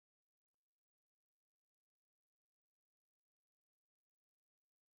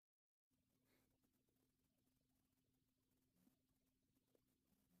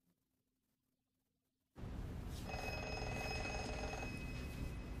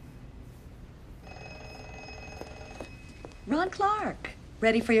Ron Clark,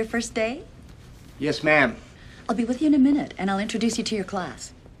 ready for your first day? Yes, ma'am. I'll be with you in a minute, and I'll introduce you to your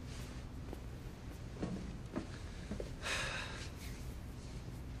class.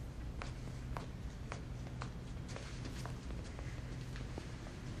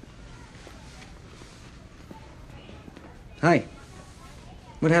 Hi.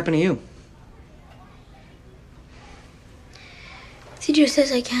 What happened to you? Teacher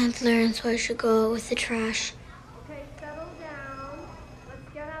says I can't learn, so I should go out with the trash. Okay, settle down.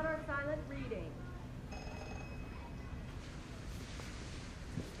 Let's get out our silent reading.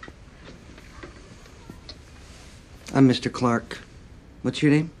 I'm Mr. Clark. What's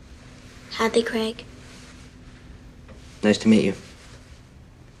your name? Hadley Craig. Nice to meet you.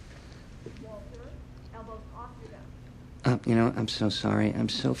 I'm so sorry. I'm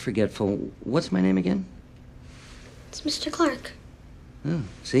so forgetful. What's my name again? It's Mr. Clark. Oh,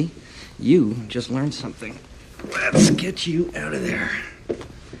 see? You just learned something. Let's get you out of there.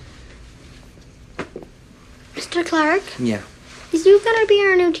 Mr. Clark? Yeah. Is you gonna be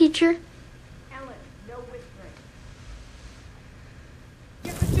our new teacher? Ellen, no whispering.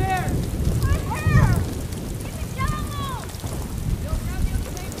 Get the chair! My hair! Get the shovel! Don't grab the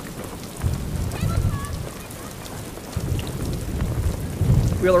other table.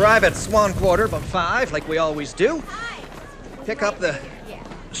 We'll arrive at Swan Quarter about 5, like we always do. Pick up the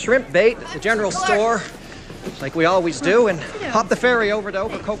shrimp bait at the general store, like we always do, and hop the ferry over to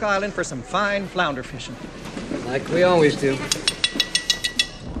Overcoke Island for some fine flounder fishing. Like we always do.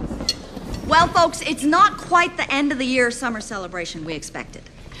 Well, folks, it's not quite the end of the year summer celebration we expected.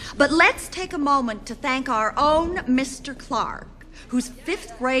 But let's take a moment to thank our own Mr. Clark, whose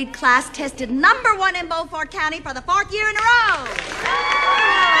 5th grade class tested #1 in Beaufort County for the 4th year in a row.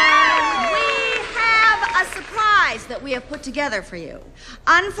 We have a surprise that we have put together for you.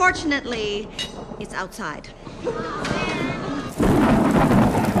 Unfortunately, it's outside.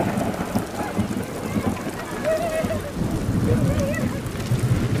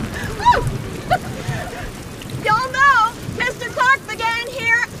 Y'all know Mr. Clark began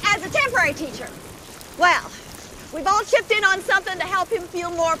here as a temporary teacher. Well, we've all chipped in on something to help him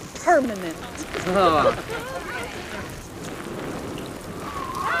feel more permanent. Oh.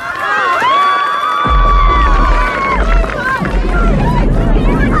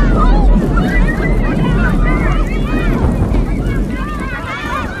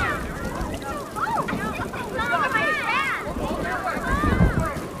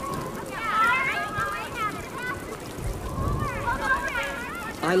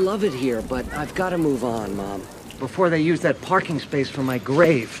 I love it here, but I've got to move on, Mom, before they use that parking space for my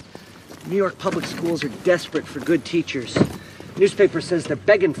grave. New York public schools are desperate for good teachers. Newspaper says they're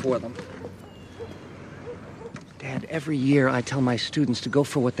begging for them. Dad, every year I tell my students to go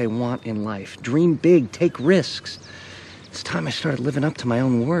for what they want in life. Dream big, take risks. It's time I started living up to my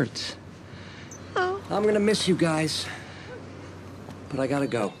own words. Oh. I'm gonna miss you guys, but I gotta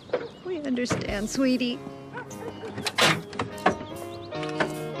go. We understand, sweetie.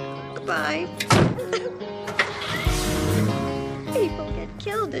 Goodbye. People get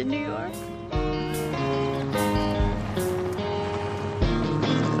killed in New York.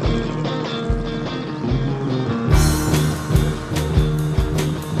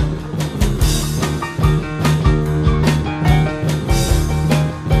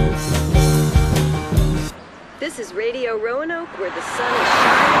 This is Radio Roanoke, where the sun is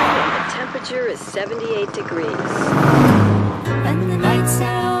shining and the temperature is 78 degrees. When the night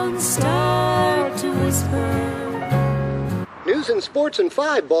sounds start to whisper. News and sports in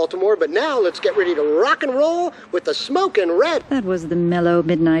 5, Baltimore, but now let's get ready to rock and roll with the Smokin' Red. That was the mellow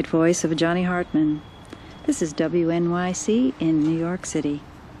midnight voice of Johnny Hartman. This is WNYC in New York City.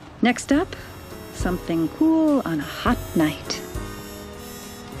 Next up, something cool on a hot night.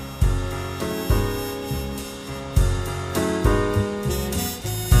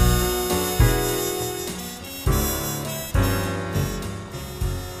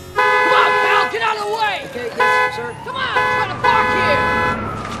 Come on, we're gonna park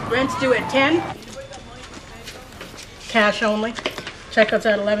here. Rent's due at 10. Cash only. Checkout's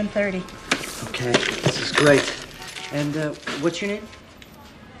at 11:30. Okay, this is great. And what's your name?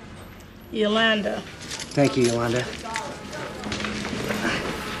 Yolanda. Thank you, Yolanda.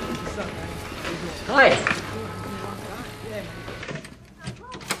 Hi.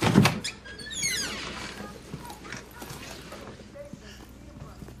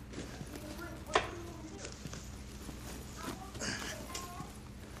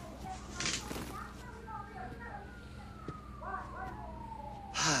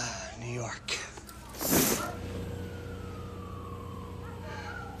 New York.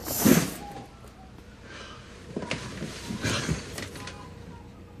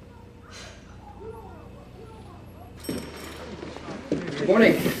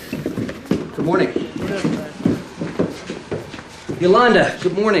 Morning. Good morning. Yolanda,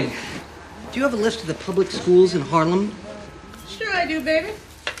 good morning. Do you have a list of the public schools in Harlem? Sure I do, baby.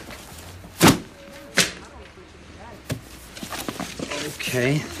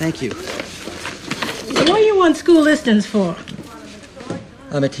 Okay, thank you. What do you want school listings for?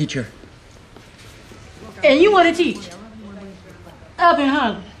 I'm a teacher. And you want to teach? Up in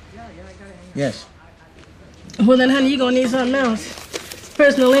Harlem? Yes. Well, then, honey, you're going to need something else.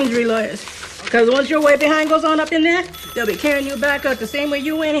 Personal injury lawyers. Because once your way behind goes on up in there, they'll be carrying you back up the same way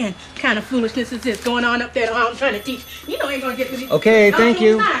you went in. Kind of foolishness is this going on up there while I'm trying to teach? You know I ain't going to get to me. Okay, thank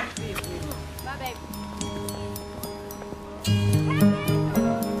you. Bye, baby.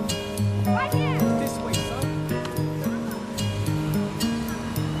 Right here. This way, son.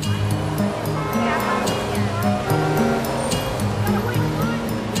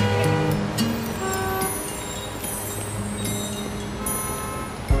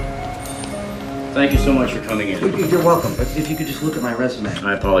 Thank you so much for coming in. You're welcome, but if you could just look at my resume.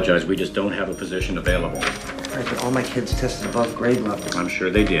 I apologize, we just don't have a position available. All right, but all my kids tested above grade level. I'm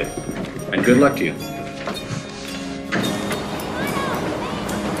sure they did. And good luck to you.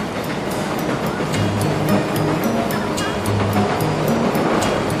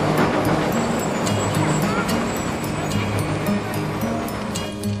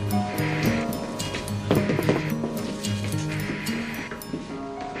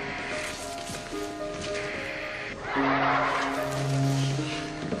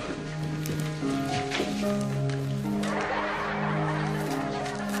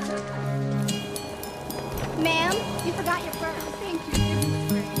 Ma'am, you forgot your purse. Thank you.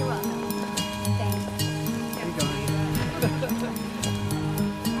 You're welcome. Thanks. Here we go.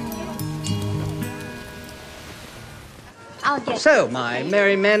 I'll get So, my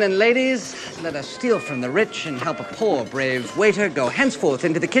merry men and ladies, let us steal from the rich and help a poor, brave waiter go henceforth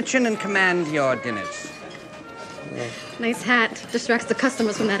into the kitchen and command your dinners. Nice hat. Distracts the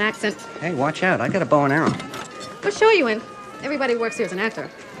customers from that accent. Hey, watch out. I got a bow and arrow. What show are you in? Everybody works here as an actor.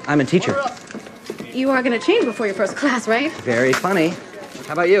 I'm a teacher. You are going to change before your first class, right? Very funny.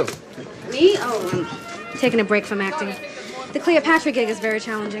 How about you? Me? Oh, I'm taking a break from acting. The Cleopatra gig is very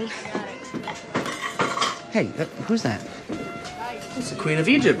challenging. Hey, who's that? It's the Queen of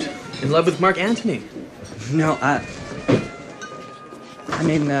Egypt, in love with Mark Antony. No, I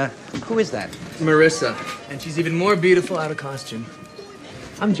mean, who is that? Marissa, and she's even more beautiful out of costume.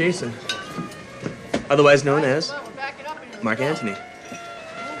 I'm Jason, otherwise known as Mark Antony.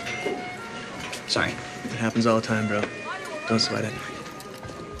 Sorry. It happens all the time, bro. Don't sweat it.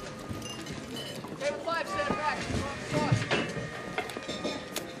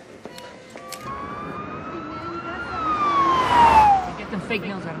 Get them fake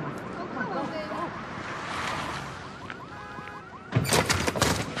nails out of me.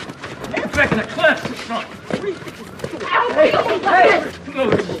 Get back in the class, son. Hey! Come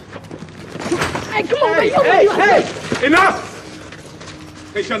over. Hey, come over. Hey! Enough!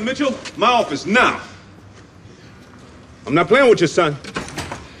 Hey, Sean Mitchell, my office now. I'm not playing with your son.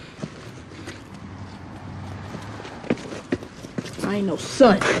 I ain't no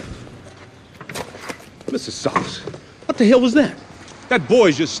son. Mr. Sauce, what the hell was that? That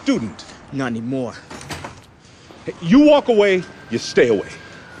boy's your student. Not anymore. Hey, you walk away, you stay away.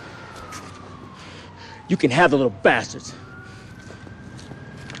 You can have the little bastards.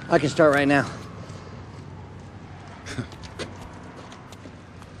 I can start right now.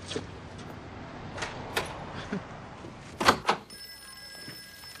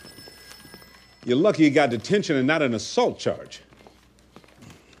 You're lucky you got detention and not an assault charge.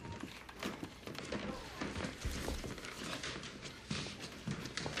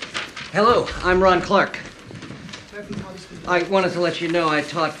 Hello, I'm Ron Clark. I wanted to let you know I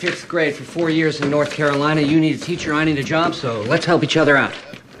taught 5th grade for 4 years in North Carolina. You need a teacher, I need a job, so let's help each other out.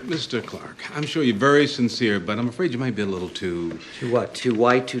 Mr. Clark, I'm sure you're very sincere, but I'm afraid you might be a little too... Too what? Too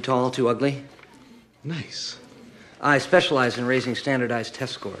white, too tall, too ugly? Nice. I specialize in raising standardized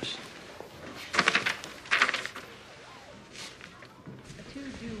test scores.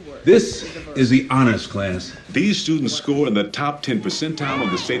 This is the honors class. These students score in the top 10 percentile of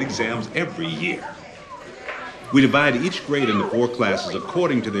the state exams every year. We divide each grade into 4 classes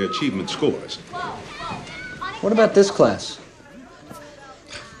according to their achievement scores. What about this class?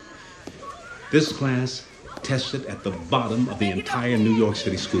 This class tested at the bottom of the entire New York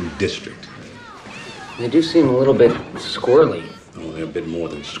City school district. They do seem a little bit squirrely. Oh, they're a bit more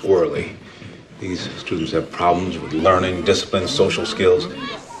than squirrely. These students have problems with learning, discipline, social skills,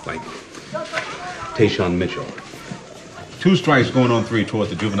 like Tayshaun Mitchell. 2 strikes going on 3 toward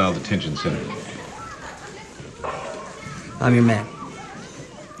the juvenile detention center. I'm your man.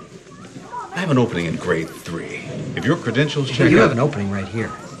 have an opening in grade 3. If your credentials check You out... have an opening right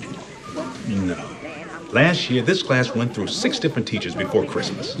here. No. Last year, this class went through 6 different teachers before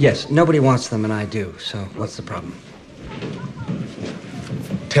Christmas. Yes, nobody wants them and I do, so what's the problem?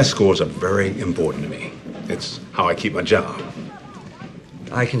 Test scores are very important to me. It's how I keep my job.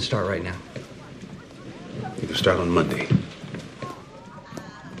 I can start right now. You can start on Monday.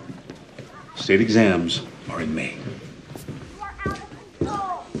 State exams are in May.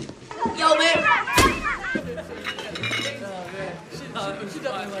 Yo, man.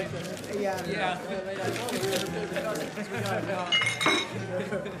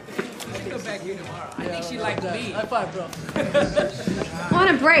 Come back here tomorrow. I think she liked me. High five, bro. On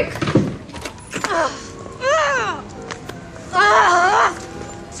a break.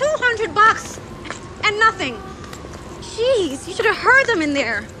 200 bucks and nothing. Jeez, you should have heard them in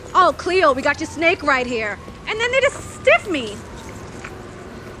there. Oh, Cleo, we got your snake right here. And then they just stiff me.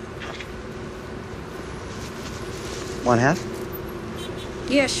 Want half?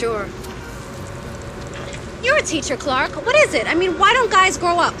 Yeah, sure. You're a teacher, Clark. What is it? I mean, why don't guys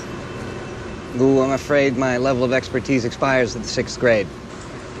grow up? Lou, I'm afraid my level of expertise expires at the 6th grade.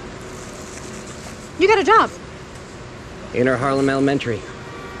 You got a job. Inner Harlem Elementary.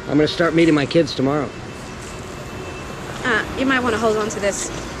 I'm gonna start meeting my kids tomorrow. You might want to hold on to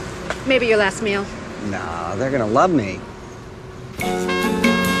this. Maybe your last meal. No, they're gonna love me.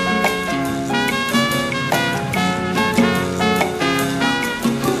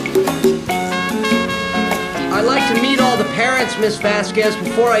 I'd like to meet all the parents, Miss Vasquez,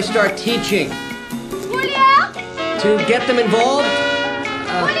 before I start teaching. Julio? To get them involved?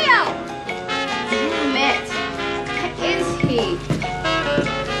 Julio! Damn it. Where is he?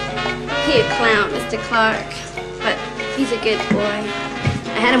 He a clown, Mr. Clark. But he's a good boy.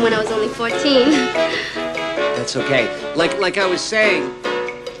 I had him when I was only 14. That's okay. Like I was saying...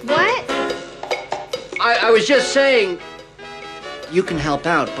 What? I was just saying... You can help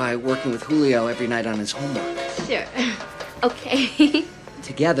out by working with Julio every night on his homework. Sure. Okay.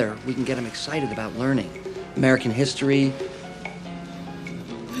 Together, we can get him excited about learning. American history,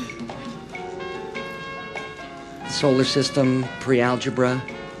 the solar system, pre-algebra.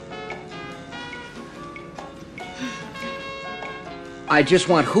 I just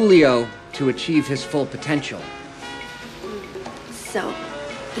want Julio to achieve his full potential. So,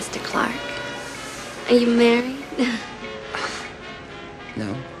 Mr. Clark, are you married?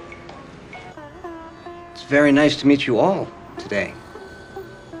 No. It's very nice to meet you all today.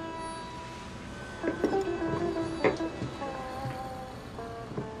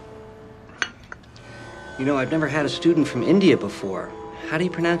 You know, I've never had a student from India before. How do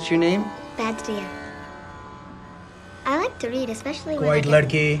you pronounce your name? Badria. I like to read, especially when Quiet,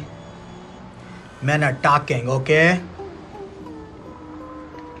 ladki. Men are talking, okay?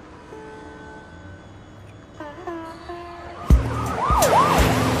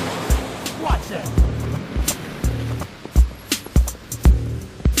 Watch it.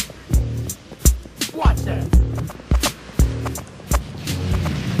 Watch it.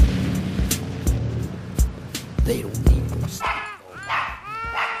 They don't need no stop.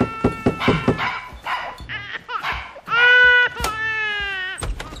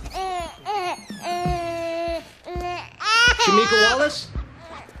 Shamika Wallace?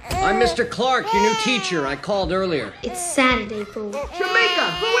 I'm Mr. Clark, your new teacher. I called earlier. It's Saturday, fool.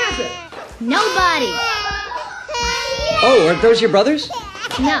 Shamika, who is it? Nobody. Oh, are those your brothers?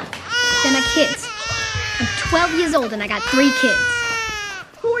 No, they're my kids. I'm 12 years old and I got 3 kids.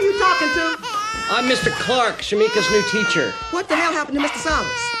 Who are you talking to? I'm Mr. Clark, Shamika's new teacher. What the hell happened to Mr. Salas?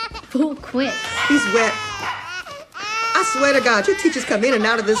 Fool quit. He's wet. I swear to God, your teachers come in and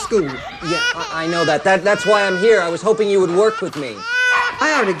out of this school. Yeah, I know that. That's why I'm here. I was hoping you would work with me.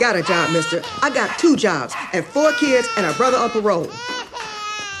 I already got a job, mister. I got 2 jobs and 4 kids and a brother on parole.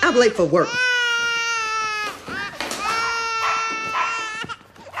 I'm late for work.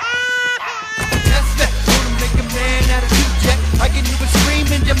 I can even scream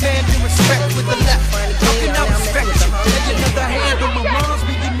and demand your respect with the left. How can I respect you? Let another hand on my mom's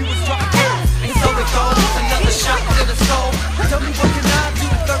beating you with rock. And so it goes, another shot to the soul. Tell me what can I do,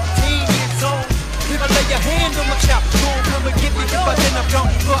 13 years old? If I lay your hand on my chop, you won't come and get me. If I then I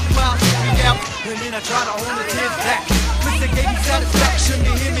don't fuck my me out. And then I try to hold the tears back. Listen, gave me satisfaction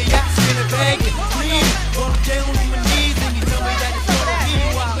to hear me asking and begging. Please, fall down on my knees and you tell me that it's gonna be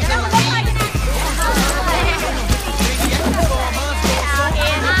while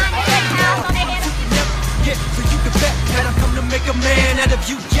yeah, so you can bet that I come to make a man out of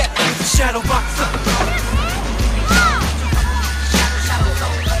you yet. The shadow boxer.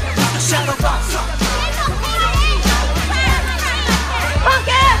 The shadow boxer. Fuck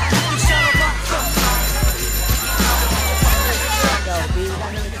it! The shadow boxer.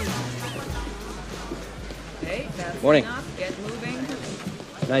 Morning.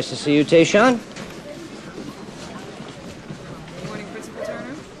 Nice to see you, Tayshawn. Morning, Principal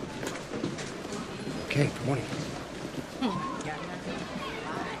Turner. Okay, good morning.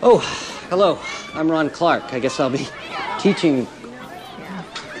 Oh, hello. I'm Ron Clark. I guess I'll be teaching.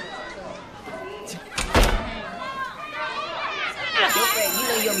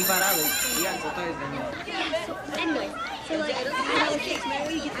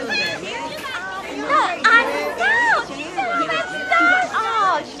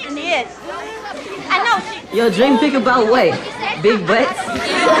 Your dream pick about what? Big butts?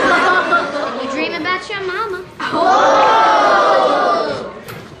 You dream about your mama.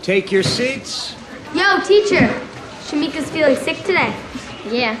 Take your seats. Yo, teacher. Shamika's feeling sick today.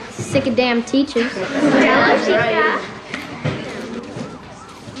 Yeah, sick of damn teachers. Hello, Shika.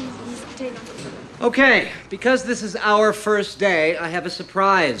 Okay, because this is our first day, I have a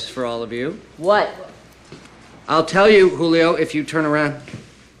surprise for all of you. What? I'll tell you, Julio, if you turn around.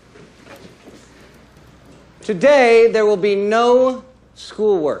 Today, there will be no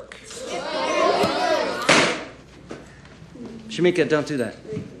schoolwork. Shamika, don't do that.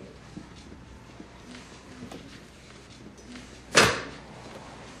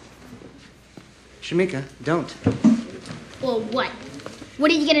 Shamika, don't. Well, what?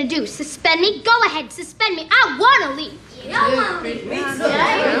 What are you gonna do? Suspend me? Go ahead, suspend me. I wanna leave. You don't wanna leave.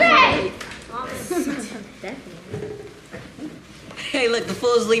 Hey, look, the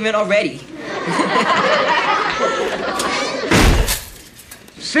fool's leaving already.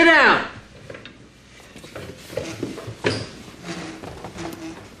 Sit down.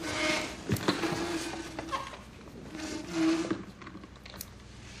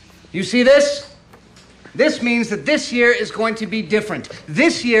 You see this? This means that this year is going to be different.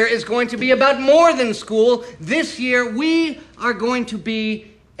 This year is going to be about more than school. This year, we are going to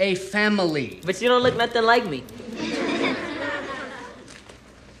be a family. But you don't look nothing like me.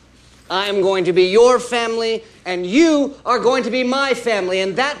 I am going to be your family, and you are going to be my family,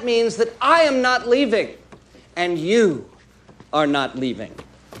 and that means that I am not leaving, and you are not leaving.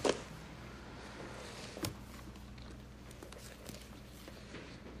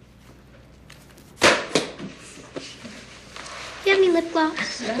 Do you have any lip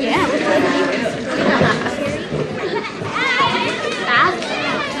gloss? Yeah.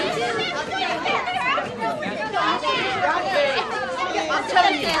 I'm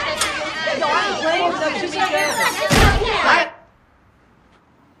telling you.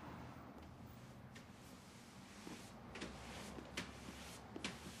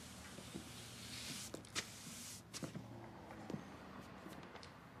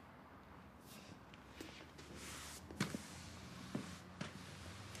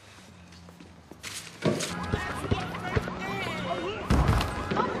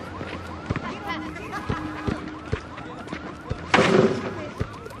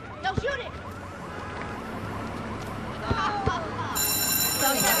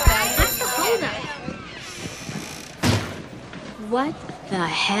 What the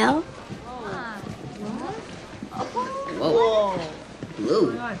hell? Whoa.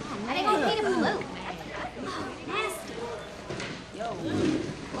 Blue. I didn't go paint him blue. Nasty.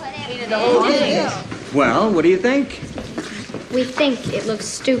 Well, what do you think? We think it looks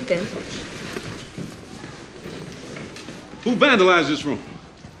stupid. Who vandalized this room?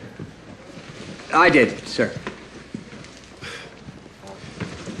 I did, sir.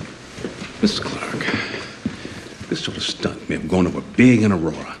 Mrs. Clark, this sort of stunt may have gone over big in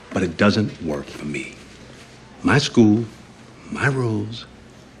Aurora, but it doesn't work for me. My school, my rules,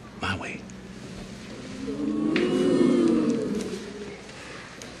 my way.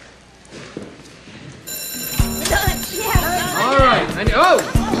 All right. Oh,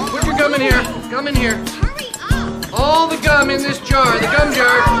 put your gum in here. Gum in here. Hurry up. All the gum in this jar, the gum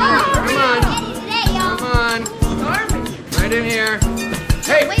jar. Come on. Come on. Right in here.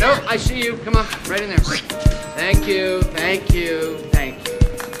 Hey, no, I see you. Come on, right in there. Thank you, thank you, thank you.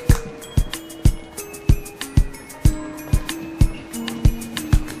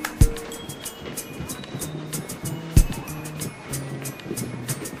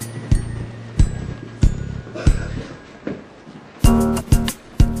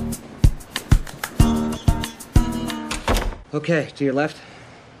 Okay, to your left.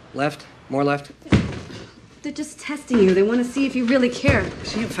 Left, more left. They're just testing you. They want to see if you really care.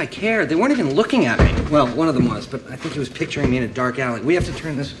 See if I care. They weren't even looking at me. Well, one of them was, but I think he was picturing me in a dark alley. We have to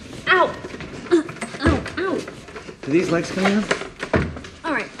turn this. Ow! Ow, ow. Do these legs come out?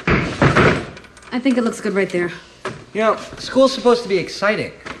 All right. I think it looks good right there. You know, school's supposed to be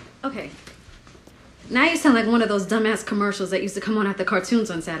exciting. Okay. Now you sound like one of those dumbass commercials that used to come on after cartoons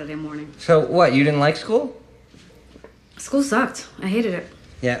on Saturday morning. So what, you didn't like school? School sucked. I hated it.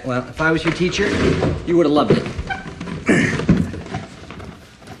 Yeah, well, if I was your teacher, you would have loved it.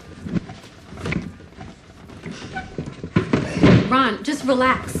 Ron, just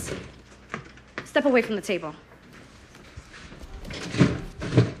relax. Step away from the table.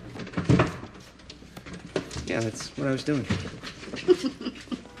 Yeah, that's what I was doing.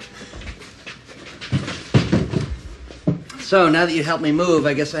 So, now that you helped me move,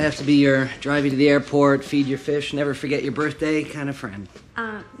 I guess I have to be your drive you to the airport, feed your fish, never forget your birthday kind of friend.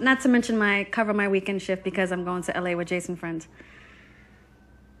 Not to mention my cover my weekend shift because I'm going to LA with Jason friend.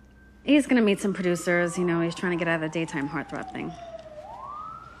 He's gonna meet some producers, you know, he's trying to get out of the daytime heartthrob thing.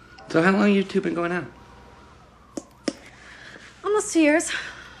 So how long have you two been going out? Almost 2 years.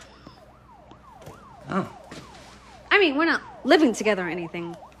 Oh. I mean, we're not living together or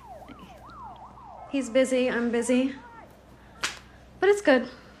anything. He's busy, I'm busy. But it's good.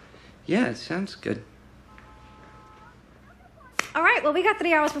 Yeah, it sounds good. All right, well, we got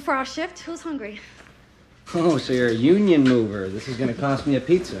 3 hours before our shift. Who's hungry? Oh, so you're a union mover. This is going to cost me a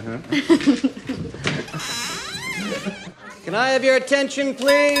pizza, huh? Can I have your attention,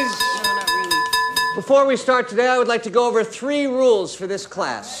 please? No, not really. Before we start today, I would like to go over 3 rules for this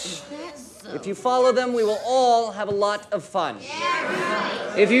class. If you follow them, we will all have a lot of fun.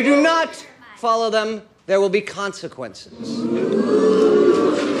 If you do not follow them, there will be consequences.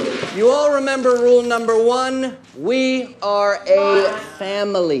 You all remember rule number 1, we are a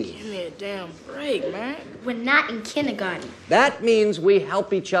family. Give me a damn break, man. We're not in kindergarten. That means we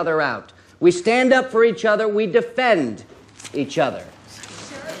help each other out. We stand up for each other, we defend each other.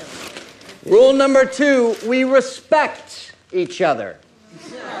 Rule number 2, we respect each other.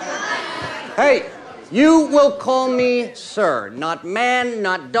 Hey, you will call me sir, not man,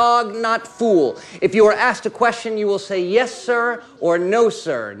 not dog, not fool. If you are asked a question, you will say yes, sir, or no,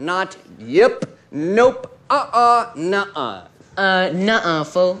 sir, not yep, nope, nuh-uh. Nuh-uh,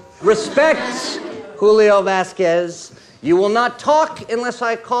 fool. Respect, Julio Vasquez. You will not talk unless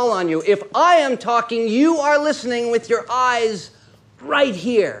I call on you. If I am talking, you are listening with your eyes right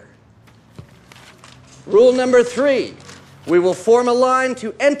here. Rule number 3. We will form a line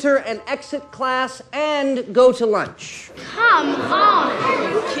to enter and exit class and go to lunch. Come on.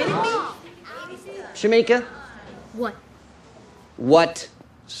 Are you kidding me? Shamika? What? What,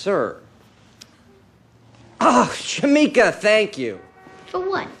 sir? Oh, Shamika, thank you. For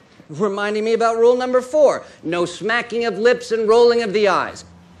what? Reminding me about rule number 4. No smacking of lips and rolling of the eyes.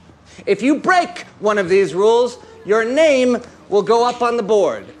 If you break one of these rules, your name will go up on the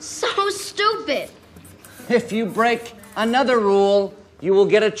board. So stupid. If you break another rule, you will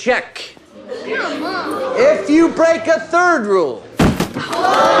get a check. Come on. If you break a 3rd rule.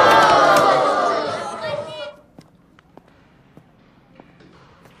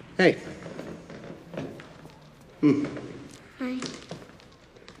 Hey. Hi.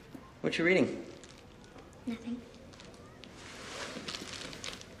 What you reading? Nothing.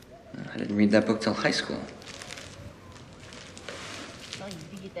 I didn't read that book till high school.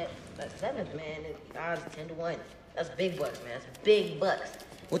 You get that 7th, man. The odds 10 to 1. That's big bucks, man. That's big bucks.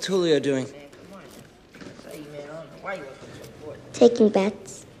 What's Julio doing? Man, come on. I say, man, I don't know why you want to come so forth. Taking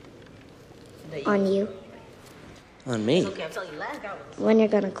bets on you. On me? It's okay, I'm telling you, last guy was When you're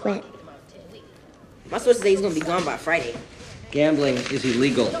gonna quit. my source says he's gonna be gone by Friday. Gambling is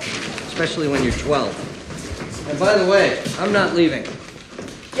illegal, especially when you're 12. And by the way, I'm not leaving.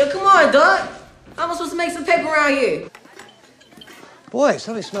 Yo, come on, dog. I'm supposed to make some paper around here. Boy,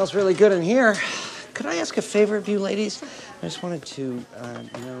 something smells really good in here. Could I ask a favor of you ladies? I just wanted to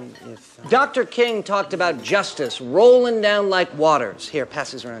know if... Dr. King talked about justice rolling down like waters. Here,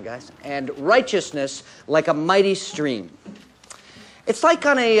 pass this around, guys. And righteousness like a mighty stream. It's like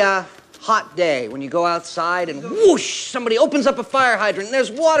on a hot day when you go outside and whoosh, somebody opens up a fire hydrant and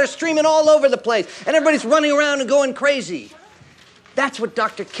there's water streaming all over the place and everybody's running around and going crazy. That's what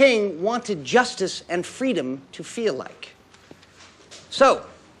Dr. King wanted justice and freedom to feel like. So,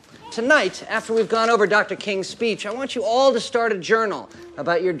 tonight, after we've gone over Dr. King's speech, I want you all to start a journal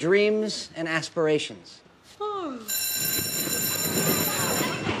about your dreams and aspirations.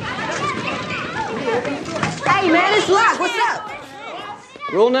 Hey, man, it's Locke. What's up?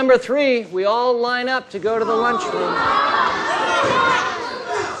 Rule number 3, we all line up to go to the lunchroom.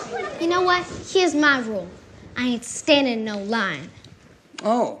 You know what? Here's my rule. I ain't standing in no line.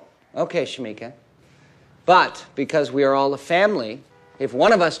 Oh, okay, Shamika. But because we are all a family, if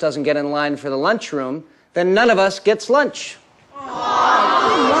one of us doesn't get in line for the lunchroom, then none of us gets lunch.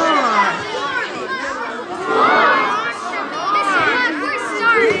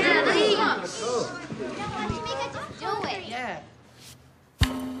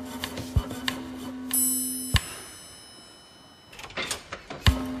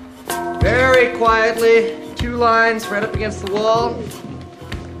 quietly. 2 lines right up against the wall.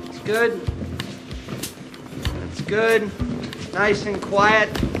 That's good. That's good. Nice and quiet.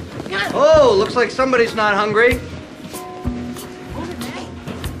 Oh, looks like somebody's not hungry.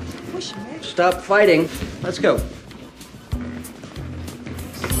 Stop fighting. Let's go.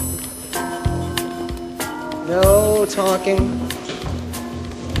 No talking.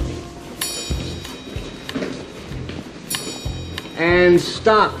 And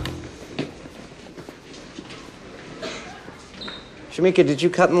stop. Shamika, did you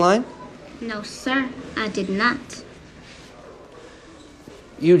cut in line? No, sir, I did not.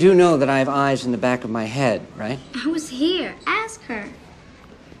 You do know that I have eyes in the back of my head, right? I was here. Ask her.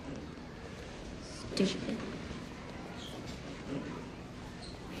 Stupid.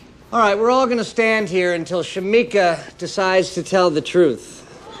 All right, we're all going to stand here until Shamika decides to tell the truth.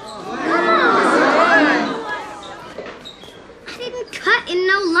 I didn't cut in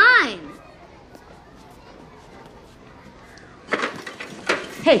no line.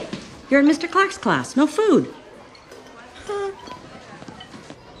 Hey, you're in Mr. Clark's class. No food.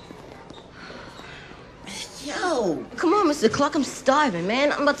 Yo, come on, Mr. Clark. I'm starving,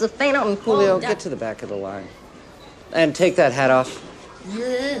 man. I'm about to faint out and Julio, get to the back of the line. And take that hat off.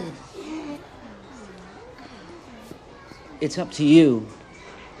 Yeah. It's up to you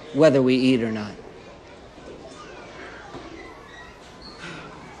whether we eat or not.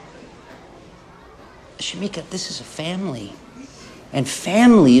 Shamika, this is a family. And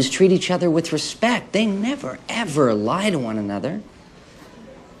families treat each other with respect. They never, ever lie to one another.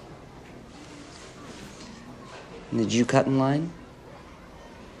 Did you cut in line?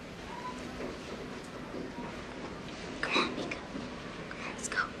 Come on, Mika. Come on, let's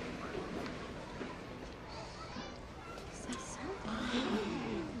go.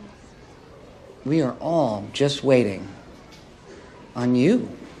 We are all just waiting on you.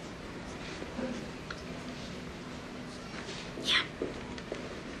 Yeah.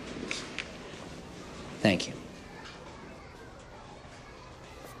 Thank you.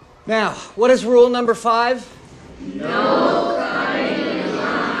 Now, what is rule number 5? No cutting in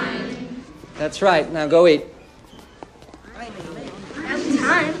line. That's right. Now go eat. That's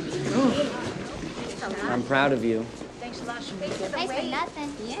time. I'm proud of you. Thanks for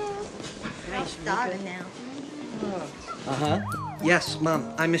nothing. Yeah. I'm starving now. Uh-huh. Yes,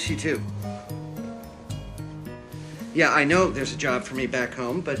 Mom, I miss you too. Yeah, I know there's a job for me back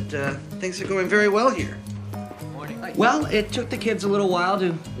home, but things are going very well here. Morning. Well, it took the kids a little while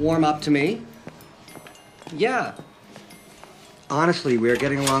to warm up to me. Yeah. Honestly, we're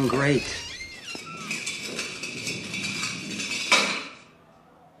getting along great.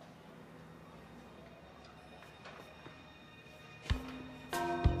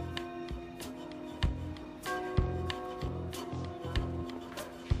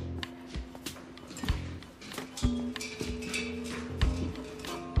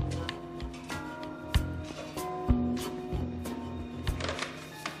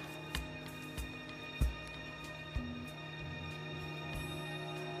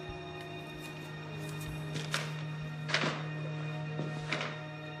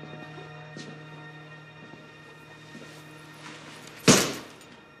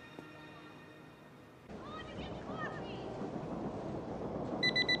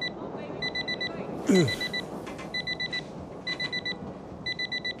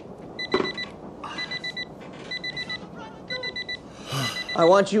 I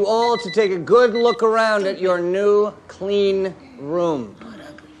want you all to take a good look around at your new, clean room.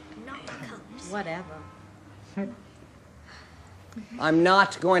 Whatever. I'm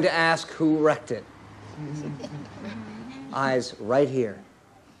not going to ask who wrecked it. Eyes right here.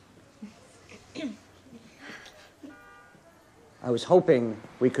 I was hoping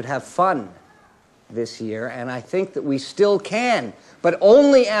we could have fun this year, and I think that we still can, but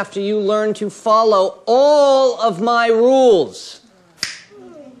only after you learn to follow all of my rules.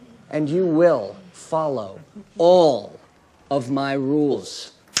 And you will follow all of my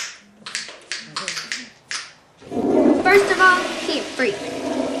rules. First of all, keep free.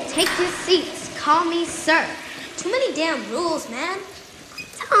 Take your seats. Call me sir. Too many damn rules, man.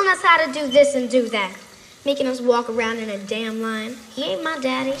 Telling us how to do this and do that. Making us walk around in a damn line. He ain't my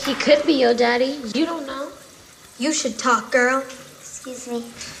daddy. He could be your daddy. You don't know. You should talk, girl. Excuse me.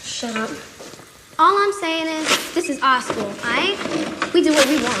 Shut up. All I'm saying is, this is our school, alright? We do what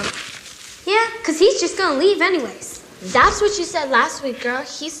we want. Yeah, because he's just gonna leave anyways. That's what you said last week, girl.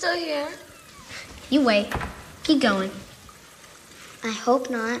 He's still here. You wait. Keep going. I hope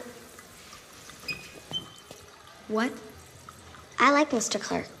not. What? I like Mr.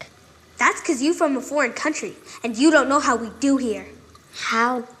 Clark. That's because you're from a foreign country, and you don't know how we do here.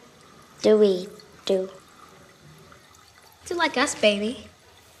 How do we do? Do like us, baby.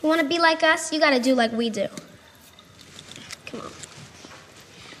 You want to be like us? You got to do like we do. Come on.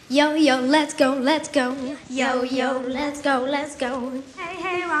 Yo, yo, let's go, let's go. Yo, yo, let's go, let's go. Hey,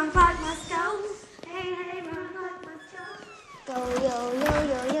 hey, wrong part must go. Hey, hey, wrong part must go. Go, yo, yo,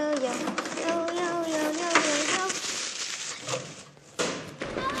 yo, yo, yo. Yo, yo, yo, yo, yo, yo.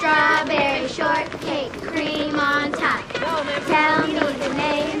 Strawberry shortcake, cream on top. Tell me the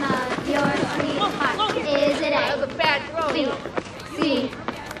name of your sweetheart. Is it A, B, C,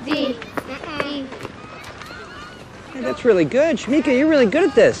 D, E? Hey, that's really good. Shamika, you're really good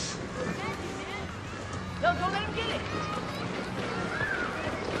at this. No, don't let him get it.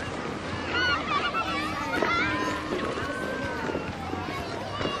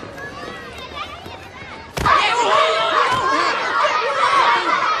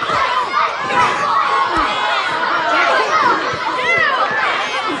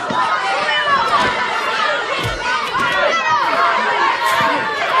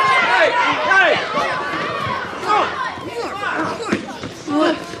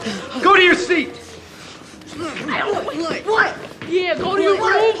 Go to your seat. What? Yeah, go to your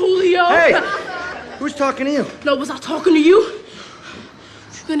room, Julio. Hey, who's talking to you? No, was I talking to you?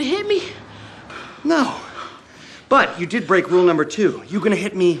 You gonna hit me? No. But you did break rule number 2. You gonna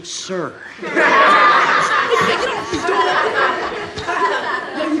hit me, sir. Yo,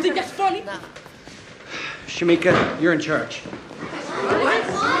 you think that's funny? Shamika, you're in charge.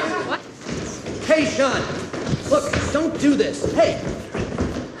 What? Hey, Sean. Look, don't do this. Hey.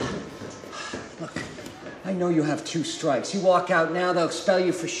 Look, I know you have 2 strikes. You walk out now, they'll expel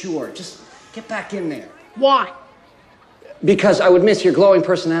you for sure. Just get back in there. Why? Because I would miss your glowing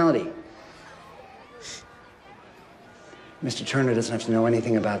personality. Mr. Turner doesn't have to know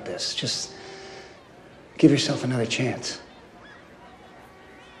anything about this. Just give yourself another chance.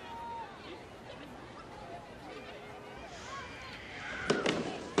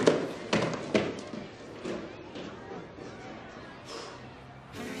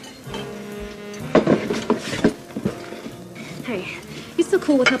 Hey, you still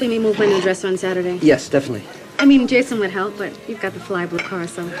cool with helping me move my new dresser on Saturday? Yes, definitely. I mean, Jason would help, but you've got the fly blue car,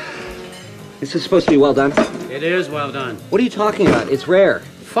 so... This is supposed to be well done. It is well done. What are you talking about? It's rare.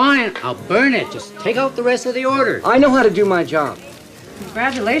 Fine, I'll burn it. Just take out the rest of the order. I know how to do my job.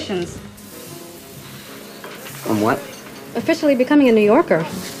 Congratulations. On what? Officially becoming a New Yorker.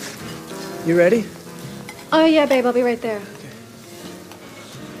 You ready? Oh, yeah, babe, I'll be right there.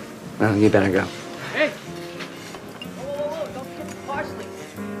 Well, you better go. Hey! Whoa, don't forget the parsley.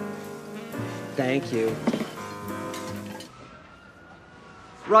 Thank you.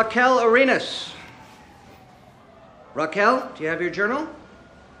 Raquel Arenas. Raquel, do you have your journal?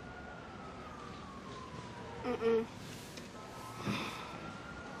 Mm-mm.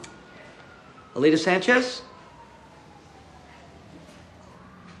 Alita Sanchez?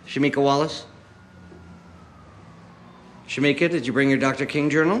 Shamika Wallace? Shamika, did you bring your Dr. King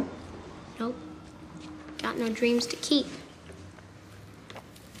journal? Nope. Got no dreams to keep.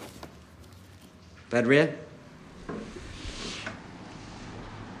 Badria?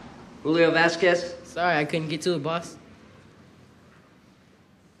 Julio Vasquez? Sorry, I couldn't get to it, boss.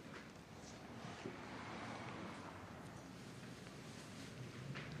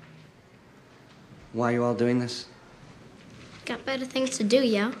 Why are you all doing this? Got better things to do,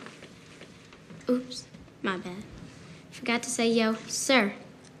 yo. Oops, my bad. Forgot to say, yo, sir.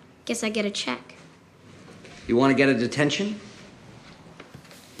 Guess I get a check. You want to get a detention?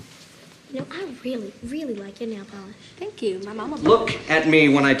 You know, I really, really like your nail polish. Thank you. My mama... Look at me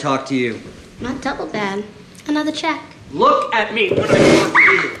when I talk to you. Not double bad. Another check. Look at me when I talk to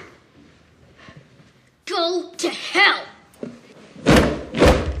you. Go to hell!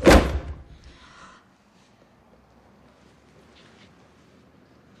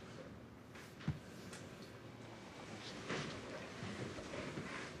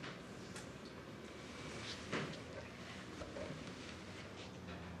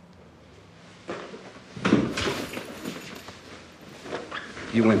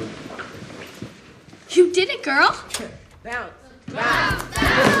 You win. You did it, girl. Bounce. Bounce.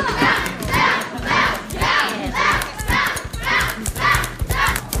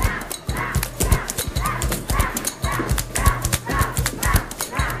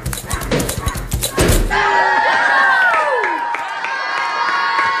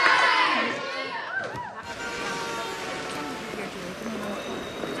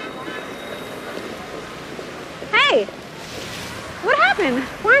 Hey! What happened?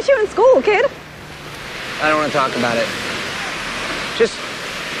 Why aren't you in school, kid? I don't want to talk about it. Just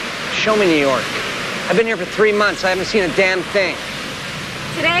show me New York. I've been here for 3 months. I haven't seen a damn thing.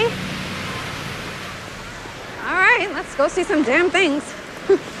 Today, right, let's go see some damn things.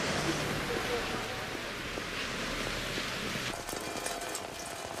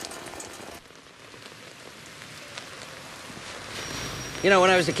 You know,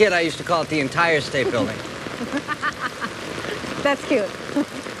 when I was a kid, I used to call it the entire state building. That's cute.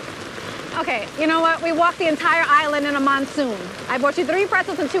 Okay, you know what? We walked the entire island in a monsoon. I bought you 3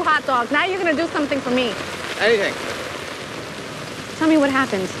 pretzels and 2 hot dogs. Now you're gonna do something for me. Anything. Tell me what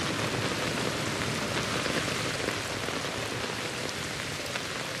happened.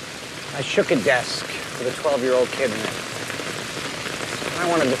 I shook a desk with a 12-year-old kid in it. I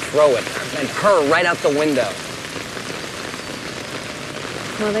wanted to throw it and her right out the window.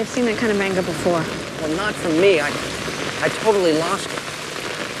 Well, they've seen that kind of anger before. Well, not from me. I totally lost it.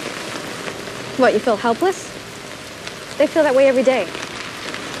 What, you feel helpless? They feel that way every day.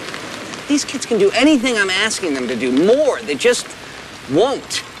 These kids can do anything I'm asking them to do, more. They just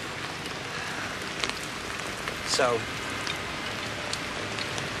won't. So,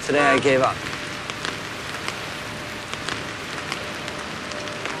 today I gave up.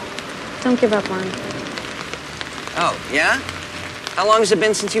 Don't give up, Lon. Oh, yeah? How long has it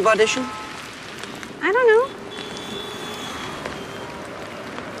been since you've auditioned? I don't know.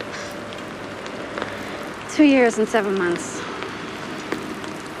 2 years and 7 months.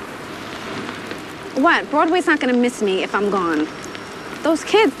 What? Broadway's not gonna miss me if I'm gone. Those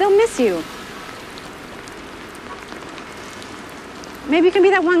kids, they'll miss you. Maybe you can be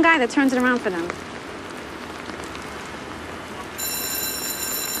that one guy that turns it around for them.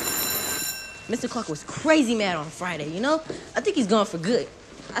 Mr. Clark was crazy mad on Friday, you know? I think he's gone for good.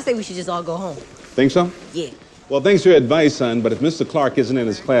 I say we should just all go home. Think so? Yeah. Well, thanks for your advice, son, but if Mr. Clark isn't in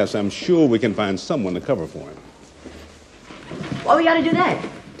his class, I'm sure we can find someone to cover for him. Why we gotta do that?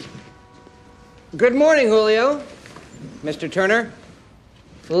 Good morning, Julio. Mr. Turner.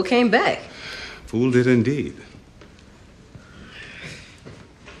 Fool came back. Fool did indeed.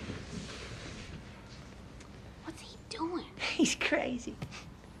 What's he doing? He's crazy.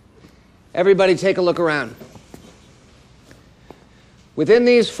 Everybody take a look around. Within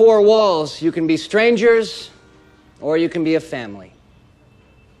these 4 walls, you can be strangers or you can be a family.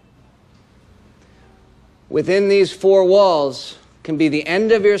 Within these 4 walls can be the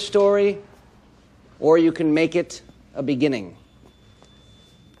end of your story or you can make it a beginning.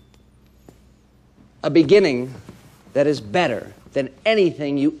 A beginning that is better than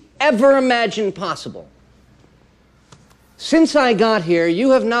anything you ever imagined possible. Since I got here, you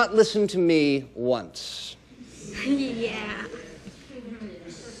have not listened to me once. Yeah.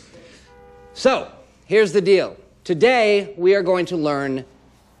 So, here's the deal. Today, we are going to learn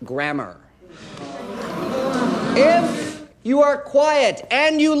grammar. If you are quiet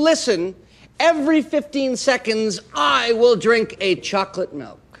and you listen, every 15 seconds, I will drink a chocolate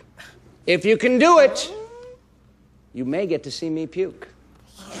milk. If you can do it, you may get to see me puke.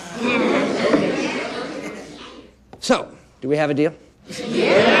 So, do we have a deal?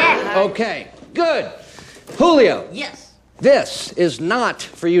 Yeah. Okay, good. Julio. Yes. This is not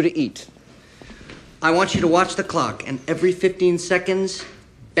for you to eat. I want you to watch the clock, and every 15 seconds,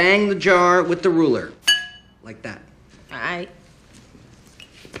 bang the jar with the ruler. Like that. All right.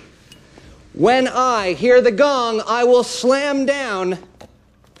 When I hear the gong, I will slam down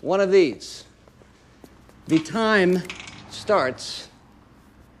one of these. The time starts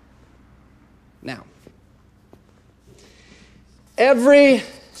now. Every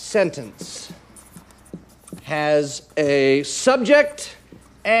sentence has a subject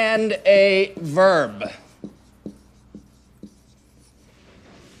and a verb.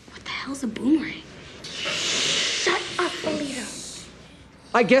 What the hell's a boomerang? Shut up, Alita.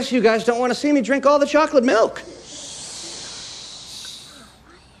 I guess you guys don't want to see me drink all the chocolate milk.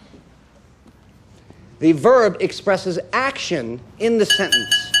 The verb expresses action in the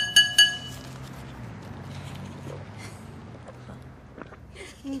sentence.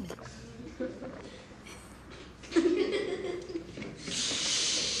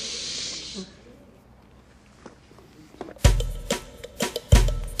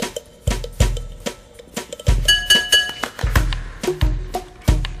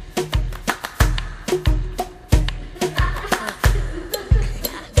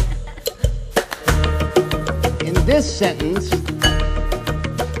 This sentence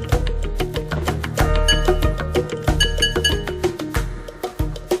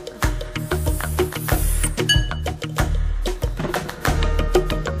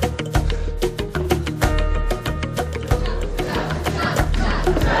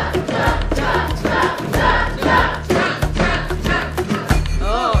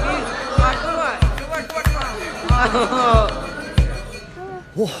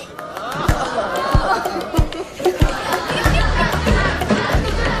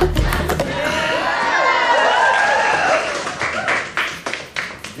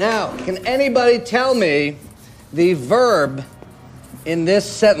Now, can anybody tell me the verb in this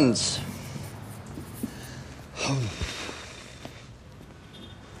sentence?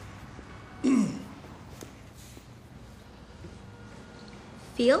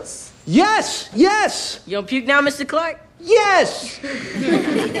 Feels? Yes! Yes! You don't puke now, Mr. Clark? Yes!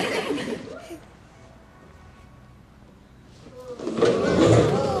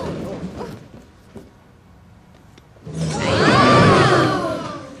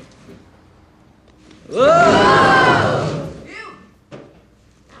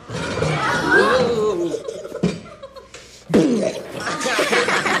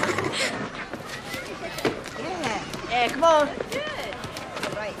 Yeah, come on. All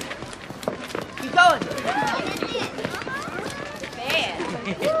right. Keep going.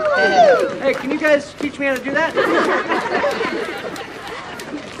 Hey, can you guys teach me how to do that?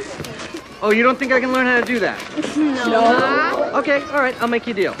 Oh, you don't think I can learn how to do that? No. Okay, all right, I'll make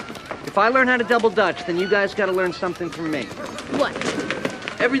you a deal. If I learn how to double Dutch, then you guys got to learn something from me. What?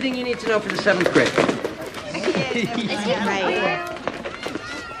 Everything you need to know for the 7th grade. Right.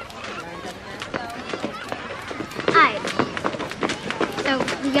 Alright. So,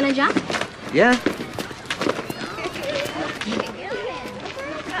 you gonna jump? Yeah?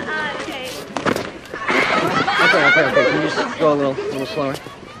 Okay. Can you just go a little slower?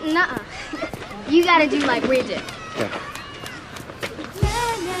 Nuh-uh. You gotta do like we did. Okay.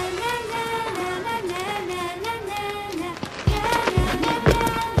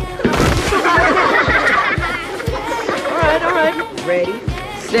 All right. Ready,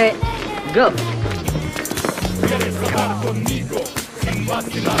 set, go.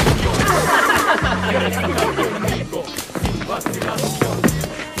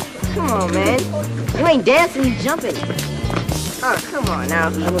 Come on, man. You ain't dancing, you jumping. Oh, come on now.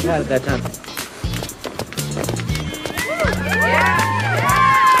 I almost had it that time.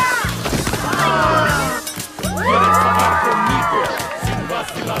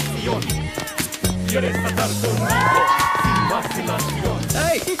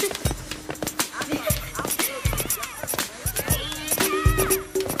 Hey!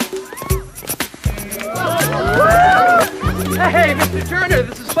 Hey, Mr. Turner,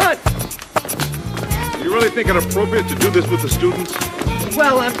 this is fun. You really think it appropriate to do this with the students?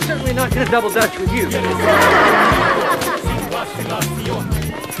 Well, I'm certainly not going to double Dutch with you.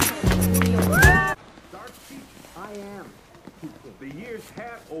 I am. The year's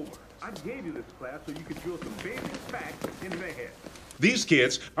half over. I gave you this class so you could drill some basic facts into their head. These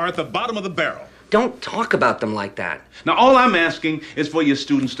kids are at the bottom of the barrel. Don't talk about them like that. Now, all I'm asking is for your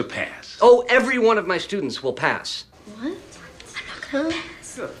students to pass. Oh, every one of my students will pass. What? I'm not gonna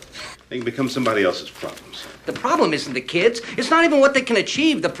pass. Good. They can become somebody else's problems. The problem isn't the kids. It's not even what they can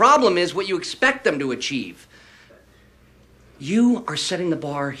achieve. The problem is what you expect them to achieve. You are setting the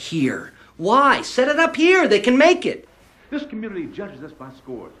bar here. Why? Set it up here. They can make it. This community judges us by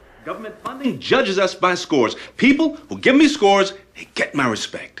scores. Government funding judges us by scores. People who give me scores, they get my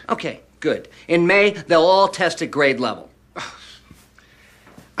respect. Okay, good. In May, they'll all test at grade level.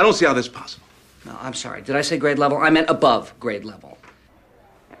 I don't see how that's possible. No, I'm sorry. Did I say grade level? I meant above grade level.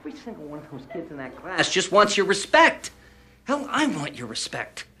 Every single one of those kids in that class just wants your respect. Hell, I want your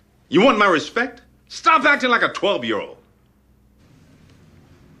respect. You want my respect? Stop acting like a 12-year-old.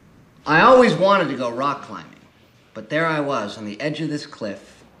 I always wanted to go rock climbing, but there I was on the edge of this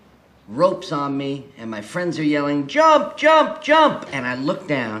cliff, ropes on me, and my friends are yelling, jump, jump, jump, and I look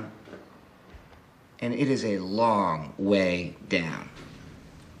down, and it is a long way down.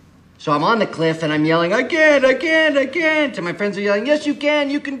 So I'm on the cliff, and I'm yelling, I can't, and my friends are yelling, yes, you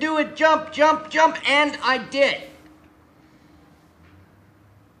can do it, jump, jump, jump, and I did.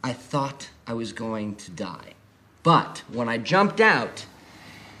 I thought I was going to die, but when I jumped out,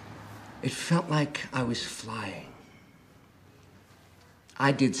 it felt like I was flying.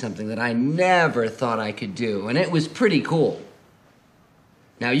 I did something that I never thought I could do, and it was pretty cool.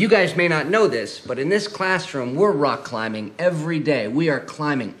 Now, you guys may not know this, but in this classroom, we're rock climbing every day. We are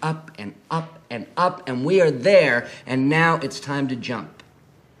climbing up and up and up, and we are there, and now it's time to jump.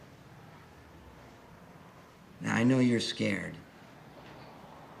 Now, I know you're scared,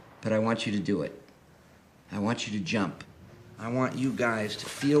 but I want you to do it. I want you to jump. I want you guys to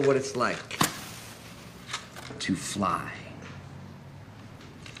feel what it's like to fly.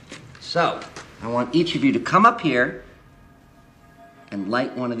 So, I want each of you to come up here and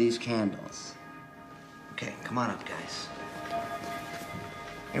light one of these candles. Okay, come on up, guys.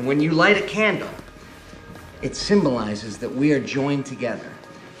 And when you light a candle, it symbolizes that we are joined together.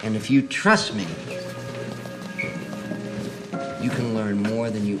 And if you trust me, you can learn more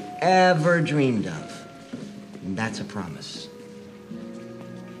than you ever dreamed of. And that's a promise.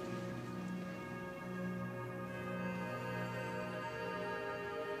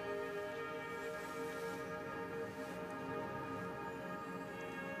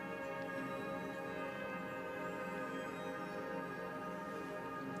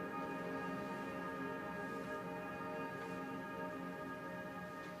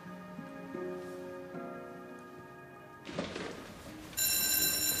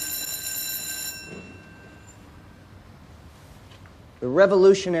 the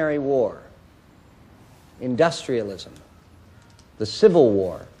Revolutionary War, industrialism, the Civil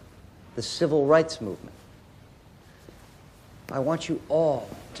War, the Civil Rights Movement. I want you all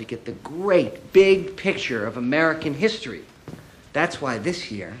to get the great big picture of American history. That's why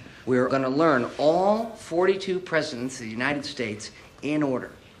this year we're going to learn all 42 presidents of the United States in order.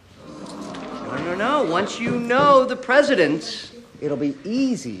 No. Once you know the presidents, it'll be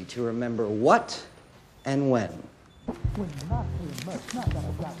easy to remember what and when. Come on.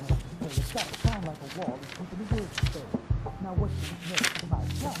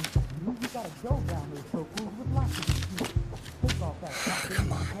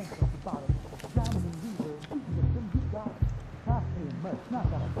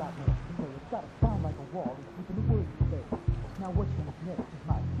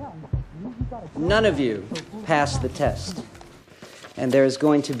 None of you passed the test, and there is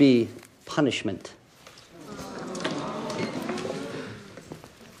going to be punishment.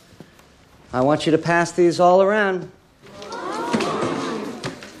 I want you to pass these all around.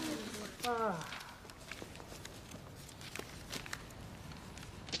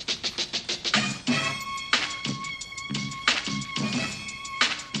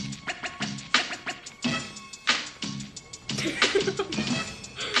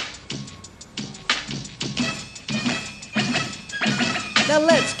 Now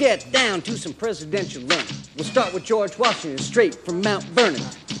let's get down to some presidential learning. We'll start with George Washington, straight from Mount Vernon.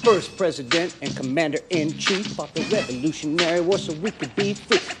 First president and commander-in-chief, fought the Revolutionary War so we could be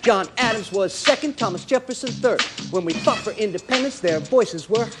free. John Adams was second, Thomas Jefferson third. When we fought for independence, their voices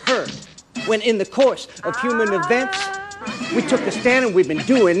were heard. When in the course of human events, we took a stand and we've been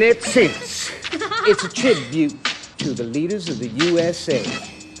doing it since. It's a tribute to the leaders of the USA.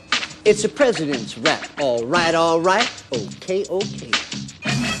 It's a president's rap. All right, okay.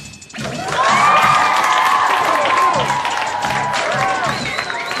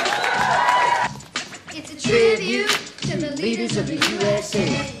 It's a tribute to the leaders of the USA.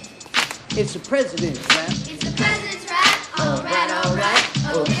 It's a president's rap. It's the president's rap. All right,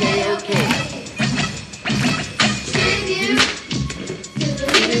 okay. Tribute to the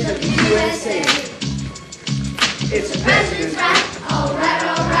leaders of the USA. It's the president's rap. All right,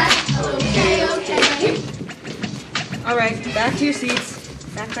 okay. All right, back to your seats.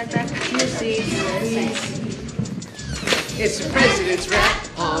 Back to your seats, please. It's the president's rap.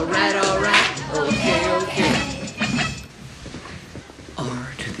 All right, okay.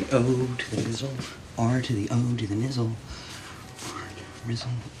 R to the O to the nizzle, R to the O to the nizzle, R to the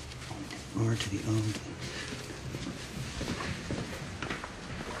rizzle, R to the O to the...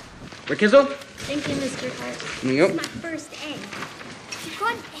 Rickizzle? Thank you, Mr. Hart. There you go. This is my first A. You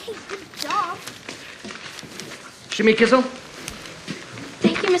got an A. Good job. Shimmy Kizzle?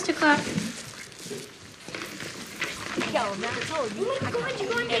 Thank you, Mr. Clark. Yo, never told you. Oh my God, you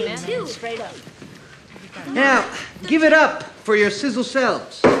got an A too. Straight up. Now, give it up for your sizzle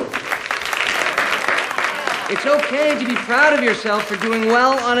selves. It's okay to be proud of yourself for doing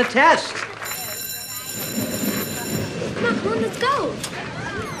well on a test. Come on, let's go.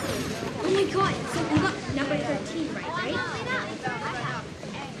 Oh my God, so we got number 13 right?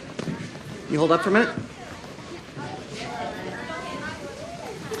 You hold up for a minute?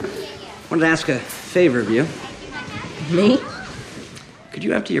 I wanted to ask a favor of you. Me? Could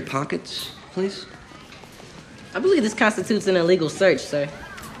you empty your pockets, please? I believe this constitutes an illegal search, sir.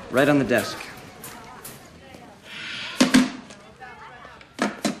 Right on the desk.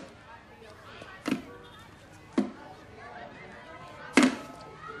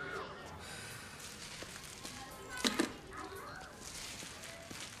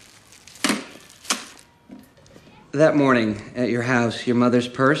 That morning at your house, your mother's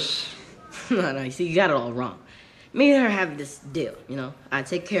purse? No, you see, you got it all wrong. Me and her have this deal, you know? I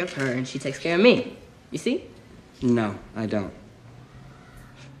take care of her and she takes care of me. You see? No, I don't.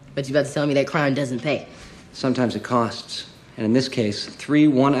 But you about to tell me that crime doesn't pay. Sometimes it costs. And in this case, 3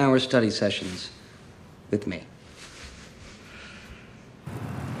 one-hour study sessions with me.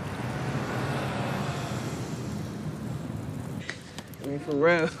 I mean, for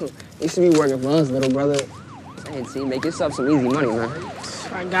real. You should be working for us, little brother. Hey, see, make yourself some easy money, man.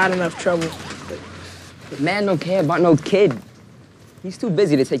 I got enough trouble. The man don't care about no kid. He's too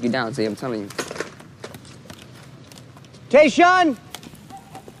busy to take you down, see, I'm telling you. Tayshawn!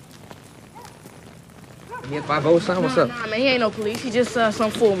 Here, 5-0, son, what's up? Nah, man, he ain't no police. He just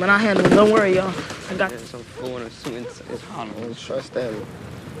some fool, man. I handle him. Don't worry, y'all. I got this. Some fool in a suit. It's Harlem. Don't trust that.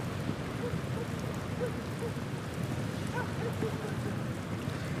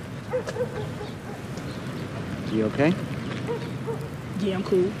 You okay? Yeah, I'm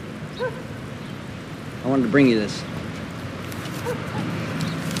cool. I wanted to bring you this.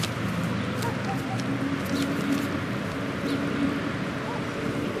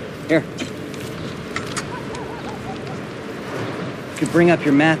 Here. You could bring up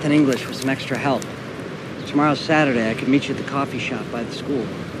your math and English with some extra help. Tomorrow's Saturday. I could meet you at the coffee shop by the school.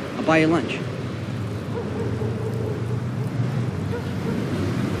 I'll buy you lunch.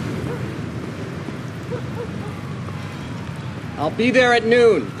 I'll be there at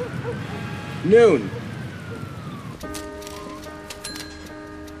noon. Noon.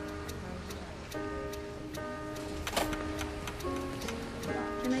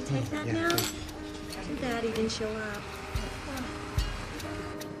 Can I take that now? Too bad he didn't show up.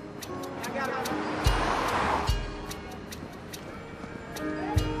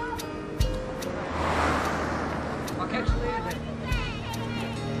 I'll catch you later then.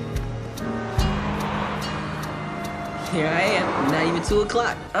 Here I am, not even 2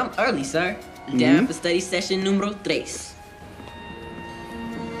 o'clock. I'm early, sir. Down for study session numero 3.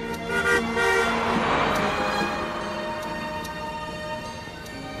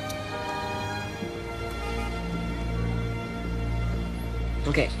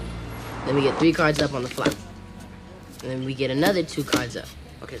 Okay, then we get 3 cards up on the flop. And then we get another 2 cards up.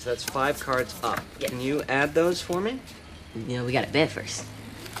 Okay, so that's 5 cards up. Yeah. Can you add those for me? You know, we gotta bet first.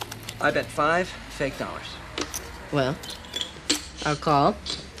 I bet 5 fake dollars. Well, I'll call.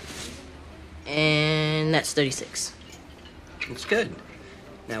 And that's 36. That's good.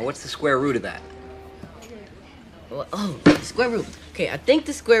 Now, what's the square root of that? Well, oh, square root. Okay, I think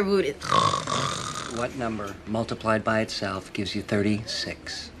the square root is... What number multiplied by itself gives you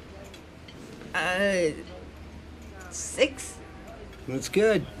 36? 6? That's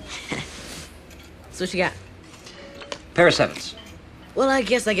good. So what you got? Pair of 7s. Well, I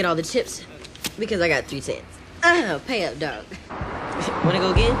guess I get all the chips because I got 3 10s. Oh, pay up, dog. Wanna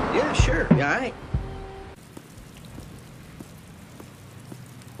go again? Yeah, sure. All right.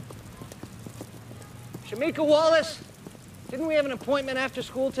 Shamika Wallace, didn't we have an appointment after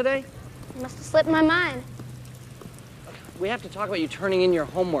school today? It must have slipped my mind. We have to talk about you turning in your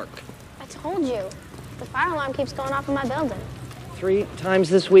homework. I told you. The fire alarm keeps going off in my building. 3 times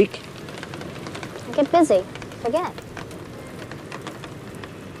this week? I get busy. Forget.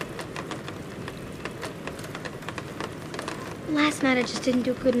 Last night I just didn't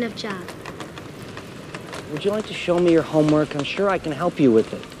do a good enough job. Would you like to show me your homework? I'm sure I can help you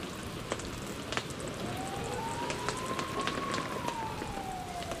with it.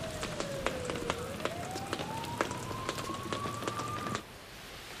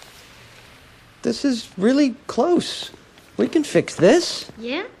 This is really close. We can fix this.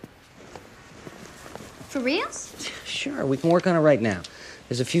 Yeah? For reals? Sure, we can work on it right now.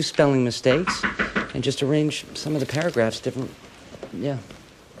 There's a few spelling mistakes, and just arrange some of the paragraphs different. Yeah.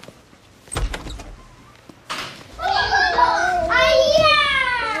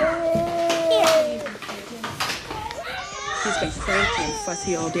 He's been cranky and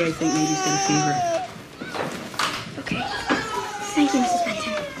fussy all day. I think maybe he's got a fever. Okay. Thank you, Mrs.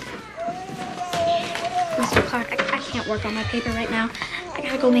 Benton. Mr. Clark, I can't work on my paper right now. I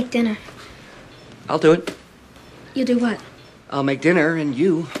gotta go make dinner. I'll do it. You do what? I'll make dinner, and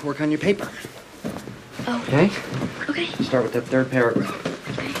you work on your paper. Oh. Okay? Okay. Start with that 3rd paragraph.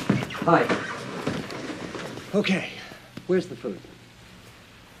 Hi. Okay. Where's the food?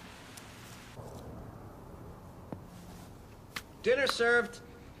 Dinner served.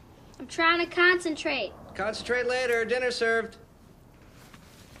 I'm trying to concentrate. Concentrate later. Dinner served.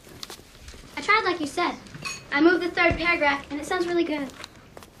 I tried like you said. I moved the 3rd paragraph, and it sounds really good.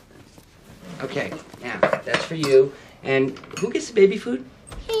 Okay, now, that's for you. And who gets the baby food?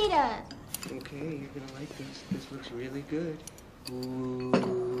 He does. Okay, you're gonna like this. This looks really good. Ooh.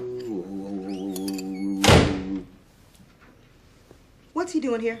 What's he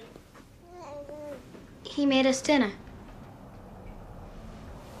doing here? He made us dinner.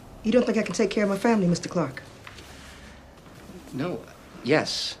 You don't think I can take care of my family, Mr. Clark? No.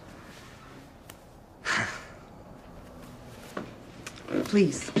 Yes.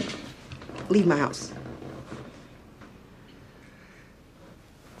 Please, leave my house.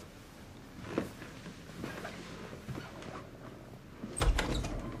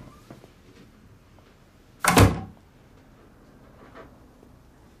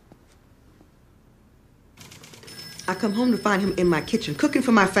 I come home to find him in my kitchen, cooking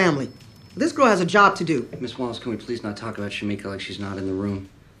for my family. This girl has a job to do. Miss Wallace, can we please not talk about Shamika like she's not in the room?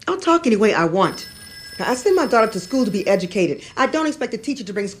 I'll talk any way I want. Now, I send my daughter to school to be educated. I don't expect a teacher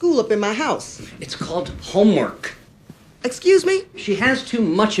to bring school up in my house. It's called homework. Excuse me? She has too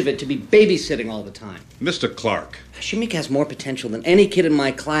much of it to be babysitting all the time. Mr. Clark. Shamika has more potential than any kid in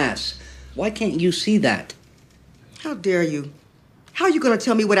my class. Why can't you see that? How dare you? How are you going to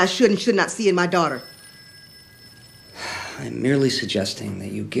tell me what I should and should not see in my daughter? I'm merely suggesting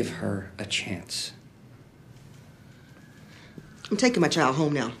that you give her a chance. I'm taking my child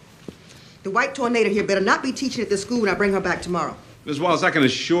home now. The white tornado here better not be teaching at this school when I bring her back tomorrow. Ms. Wallace, I can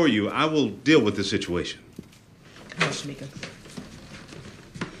assure you I will deal with the situation. Come on, Shamika.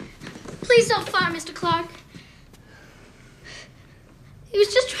 Please don't fire Mr. Clark. He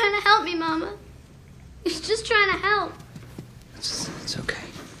was just trying to help me, Mama. He was just trying to help. It's okay.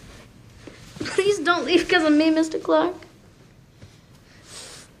 Please don't leave because of me, Mr. Clark.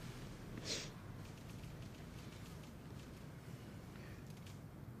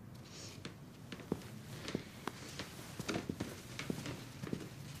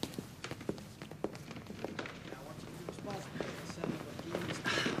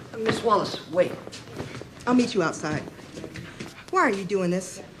 Miss Wallace, wait. I'll meet you outside. Why are you doing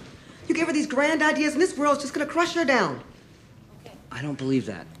this? You gave her these grand ideas, and this world's just gonna crush her down. I don't believe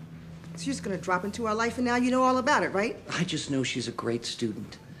that. So you're just gonna drop into our life, and now you know all about it, right? I just know she's a great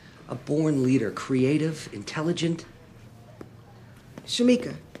student. A born leader, creative, intelligent.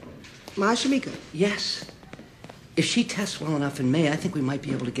 Shamika. My Shamika. Yes. If she tests well enough in May, I think we might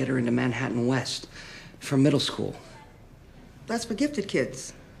be able to get her into Manhattan West for middle school. That's for gifted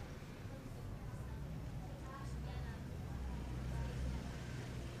kids.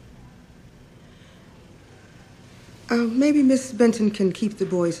 Maybe Miss Benton can keep the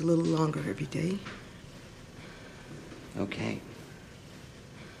boys a little longer every day. Okay.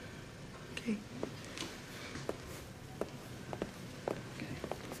 Okay.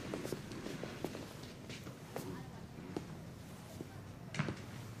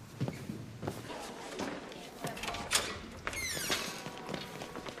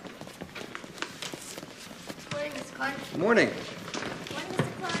 Morning, Mr. Clark. Good morning. Morning,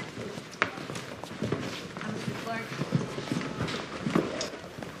 Mr. Clark. I'm Mr. Clark.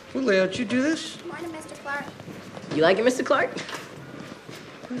 Julia, did you do this? Morning, Mr. Clark. You like it, Mr. Clark?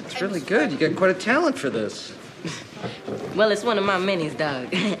 It's really good. You got quite a talent for this. Well, it's one of my minis,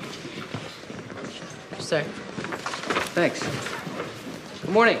 dog. Sir. Thanks.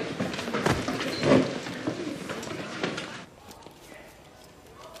 Good morning.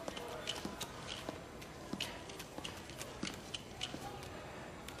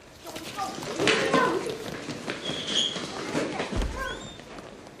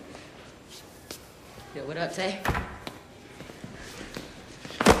 Yo, what up, Tay?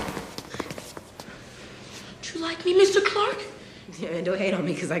 You like me, Mr. Clark? Yeah, don't hate on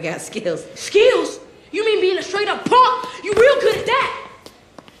me because I got skills. Skills? You mean being a straight up punk? You real good at that.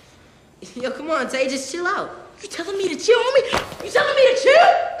 Yo, come on, Tay, just chill out. You telling me to chill on me? You telling me to chill?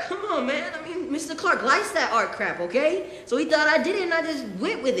 Come on, man. I mean, Mr. Clark likes that art crap, okay? So he thought I did it and I just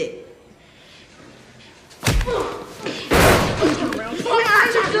went with it. I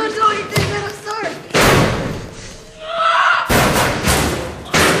just don't do anything but absurd.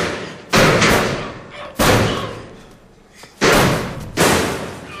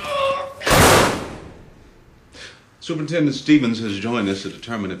 Superintendent Stevens has joined us to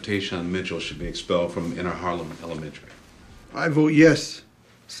determine if Tayshaun Mitchell should be expelled from Inner Harlem Elementary. I vote yes.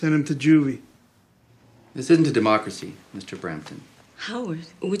 Send him to juvie. This isn't a democracy, Mr. Brampton. Howard,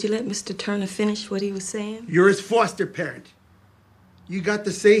 would you let Mr. Turner finish what he was saying? You're his foster parent. You got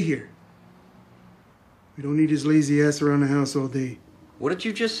the say here. We don't need his lazy ass around the house all day. What did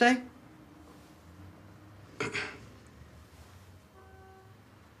you just say?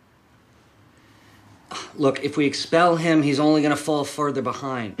 Look, if we expel him, he's only going to fall further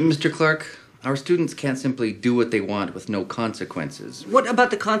behind. Mr. Clark, our students can't simply do what they want with no consequences. What about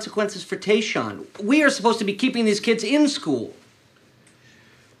the consequences for Tayshaun? We are supposed to be keeping these kids in school.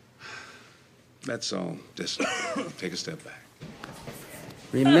 That's all. Just take a step back.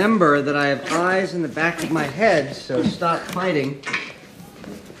 Remember that I have eyes in the back of my head, so stop fighting.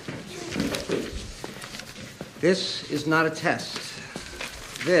 This is not a test.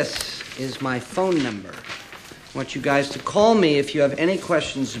 This is my phone number. I want you guys to call me if you have any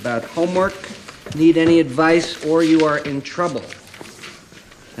questions about homework, need any advice, or you are in trouble.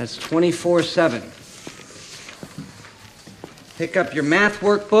 That's 24/7. Pick up your math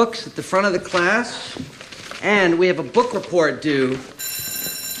workbooks at the front of the class, and we have a book report due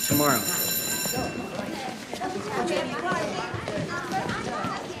tomorrow.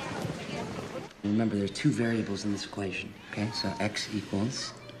 Remember, there are two variables in this equation, okay? So x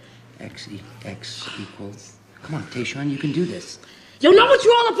equals. Come on, Tayshaun, you can do this. Yo, know what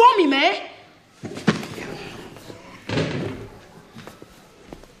you all up on me, man?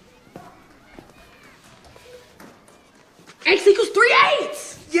 X equals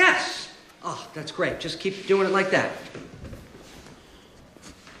 3/8. Yes! Oh, that's great. Just keep doing it like that.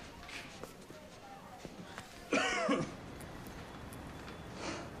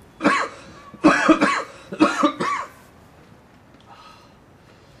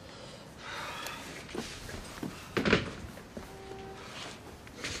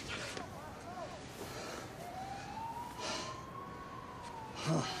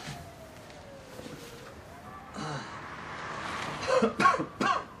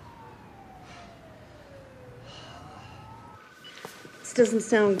 This doesn't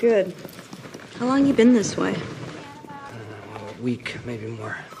sound good. How long you been this way? A week, maybe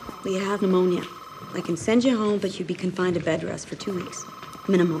more. Well, you have pneumonia. I can send you home, but you'd be confined to bed rest for 2 weeks.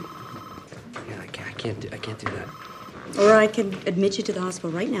 Minimum. Yeah, I can't do that. Or I can admit you to the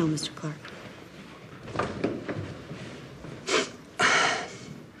hospital right now, Mr. Clark.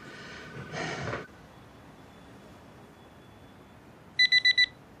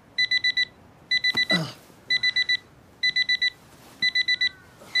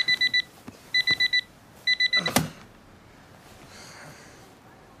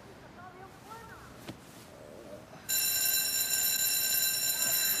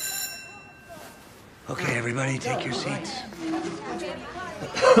 Okay, everybody, take your seats.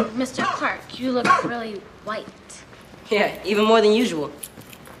 Mr. Clark, you look really white. Yeah, even more than usual.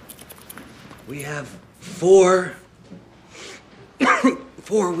 We have 4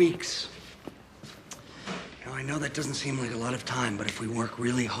 weeks. Now, I know that doesn't seem like a lot of time, but if we work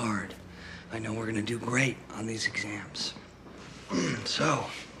really hard, I know we're gonna do great on these exams. So,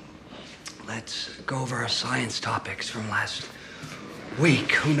 let's go over our science topics from last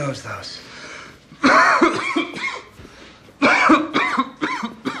week. Who knows those?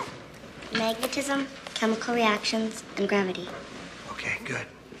 Magnetism, chemical reactions, and gravity. Okay, good.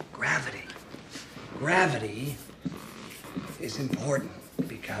 Gravity. Gravity is important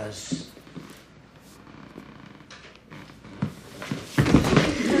because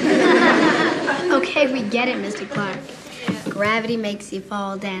Okay, we get it, Mr. Clark. Gravity makes you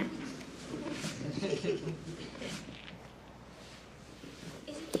fall down.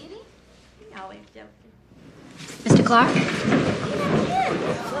 Mr. Clark?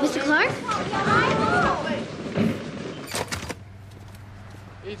 Mr. Clark?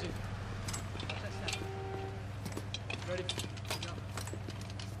 Easy. Ready?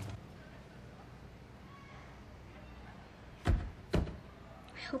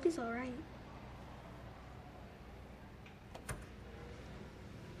 I hope he's all right.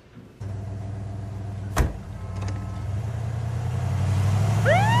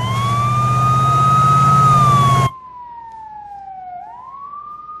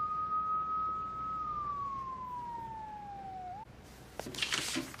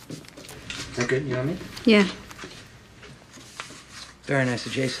 that good? You want me? Yeah. Very nice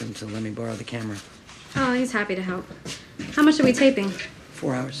of Jason to let me borrow the camera. Oh, he's happy to help. How much are we taping?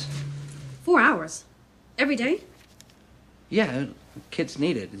 4 hours. 4 hours? Every day? Yeah, kids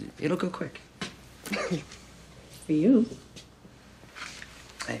need it. It'll go quick. For you.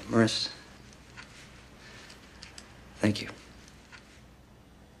 Hey, Maurice. Thank you.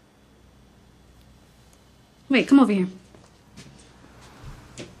 Wait, come over here.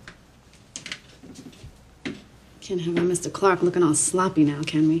 Can't have our Mr. Clark looking all sloppy now,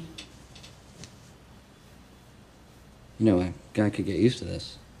 can we? You know, a guy could get used to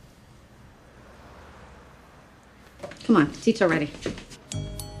this. Come on, teach already.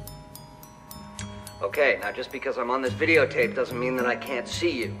 Okay, now just because I'm on this videotape doesn't mean that I can't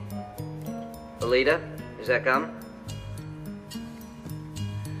see you. Alita, is that gum?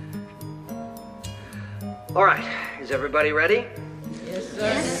 All right, is everybody ready? Yes, sir.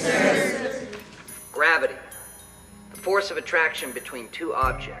 Yes, sir. Gravity. The force of attraction between two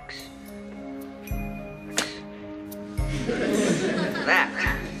objects.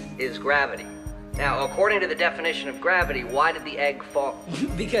 That is gravity. Now, according to the definition of gravity, why did the egg fall?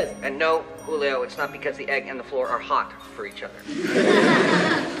 Because. And no, Julio, it's not because the egg and the floor are hot for each other.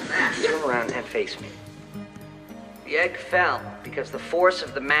 Turn around and face me. The egg fell because the force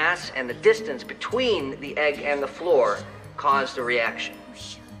of the mass and the distance between the egg and the floor caused a reaction.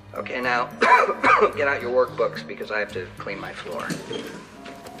 Okay, now, get out your workbooks because I have to clean my floor.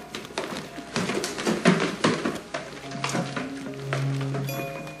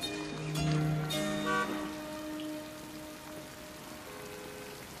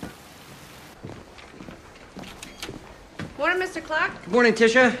 Morning, Mr. Clark. Good morning,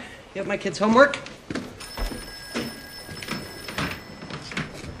 Tisha. You have my kids' homework?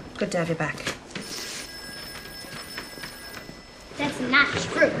 Good to have you back. That's not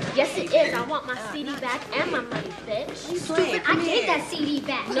true. Yes, it is. I want my CD back and my money, bitch. Stupid, I gave that CD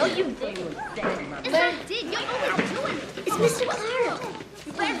back. No, you didn't. Yes, I did. You're always doing it. It's Mr. Clark.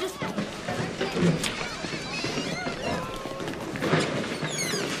 You better just...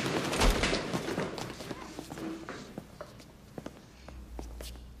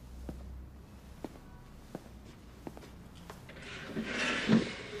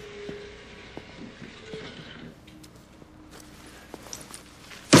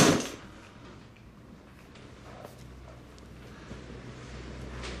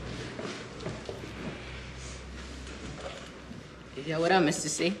 Yo, what up, Mr.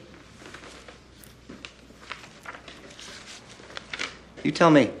 C? You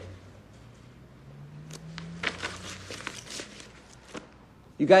tell me.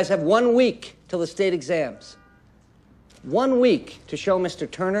 You guys have 1 week till the state exams. 1 week to show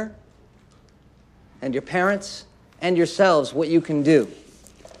Mr. Turner and your parents and yourselves what you can do.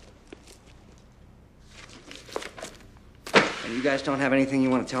 And you guys don't have anything you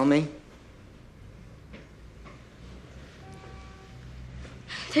want to tell me?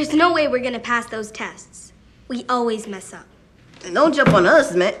 There's no way we're gonna pass those tests. We always mess up. And don't jump on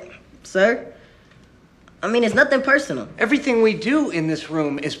us, man, sir. I mean, it's nothing personal. Everything we do in this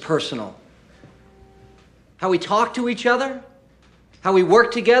room is personal. How we talk to each other, how we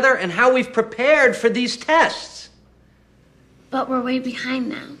work together, and how we've prepared for these tests. But we're way behind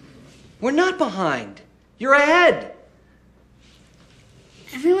now. We're not behind. You're ahead.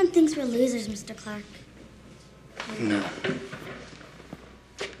 Everyone thinks we're losers, Mr. Clark. No.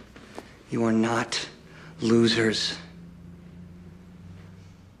 You are not losers.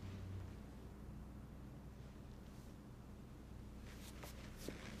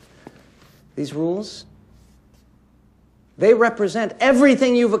 These rules, they represent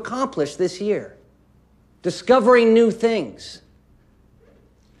everything you've accomplished this year. Discovering new things.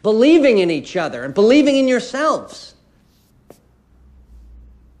 Believing in each other and believing in yourselves.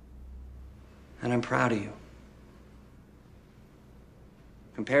 And I'm proud of you.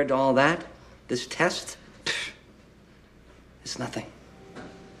 Compared to all that, this test, it's nothing.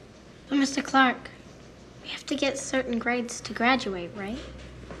 But Mr. Clark, we have to get certain grades to graduate, right?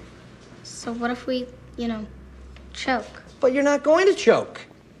 So what if we, choke? But you're not going to choke.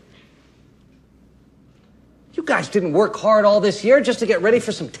 You guys didn't work hard all this year just to get ready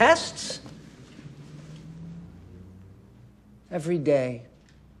for some tests. Every day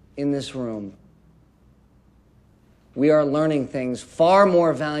in this room, we are learning things far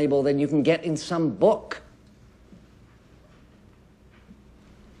more valuable than you can get in some book.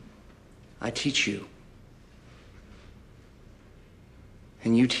 I teach you.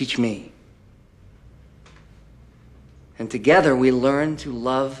 And you teach me. And together we learn to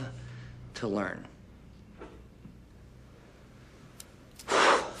love to learn.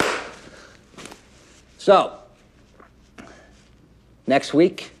 So, next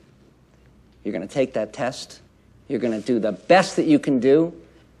week, you're going to take that test. You're going to do the best that you can do.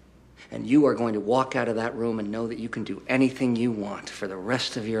 And you are going to walk out of that room and know that you can do anything you want for the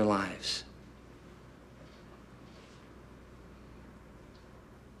rest of your lives.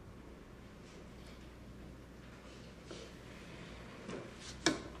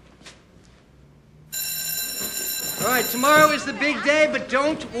 All right, tomorrow is the big day, but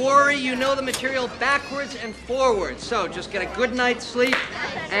don't worry, you know the material backwards and forwards. So just get a good night's sleep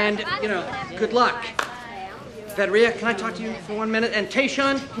and, good luck. Federia, can I talk to you for 1 minute? And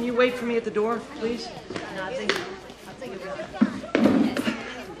Tayshaun, can you wait for me at the door, please?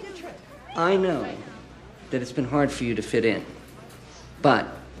 I know that it's been hard for you to fit in, but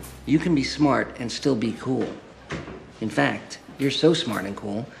you can be smart and still be cool. In fact, you're so smart and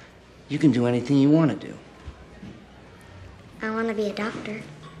cool, you can do anything you want to do. I want to be a doctor.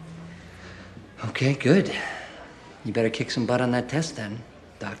 Okay, good. You better kick some butt on that test then,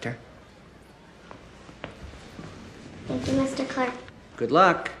 doctor. Thank you, Mr. Clark. Good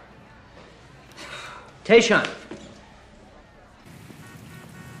luck. Tayshaun.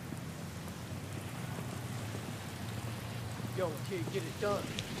 Yo, kid, get it done. You know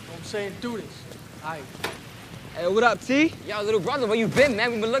what I'm saying? Do this. All right. Hey, what up, T? Yo, little brother, where you been,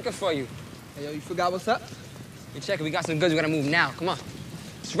 man? We've been looking for you. Hey, yo, you forgot what's up? You check it. We got some goods. We gotta move now. Come on.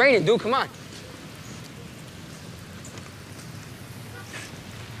 It's raining, dude. Come on.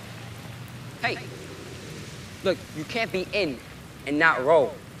 Hey. Look, you can't be in and not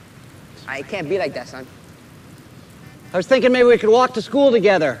roll. It can't be like that, son. I was thinking maybe we could walk to school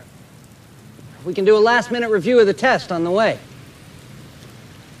together. We can do a last-minute review of the test on the way.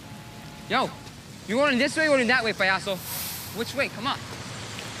 Yo, you going this way or going that way, payaso? Which way? Come on.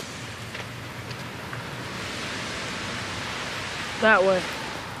 That way.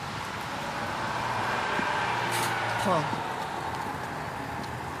 Huh.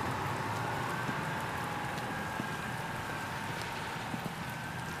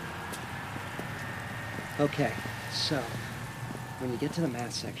 Okay, so when you get to the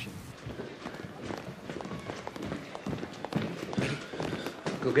math section, ready?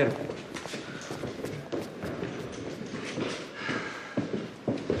 Go get him.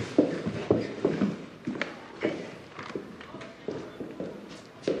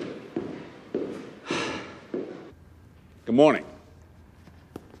 Good morning.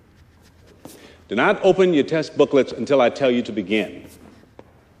 Do not open your test booklets until I tell you to begin.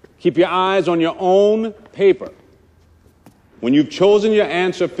 Keep your eyes on your own paper. When you've chosen your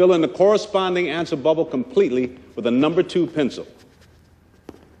answer, fill in the corresponding answer bubble completely with a number 2 pencil.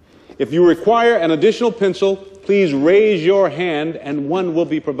 If you require an additional pencil, please raise your hand and one will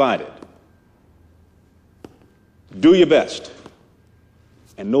be provided. Do your best,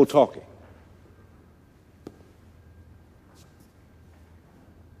 and no talking.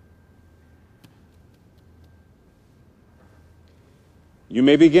 You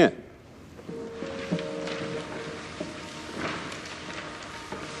may begin.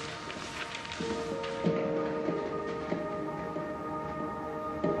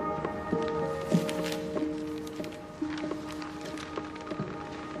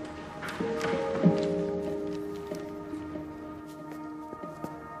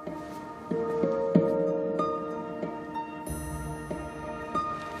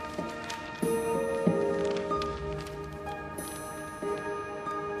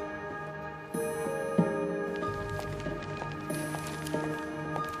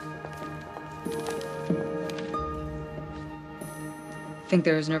 Think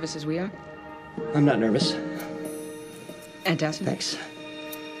they're as nervous as we are? I'm not nervous. Antacid? Thanks.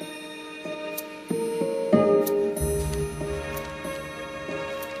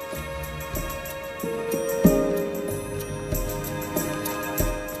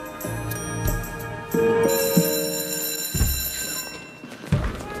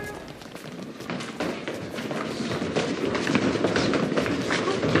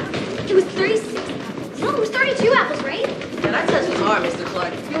 It was 36 apples. No, it was 32 apples, right? Yeah, that test was hard, Mr.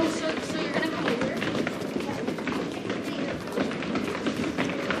 Clark. No, so you're gonna come over?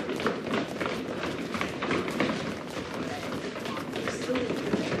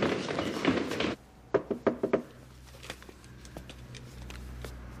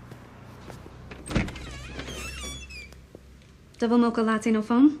 Double mocha latte, no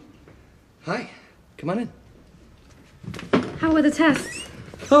foam? Hi. Come on in. How were the tests?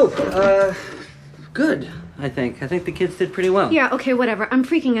 Oh, good, I think. I think the kids did pretty well. Yeah, okay, whatever. I'm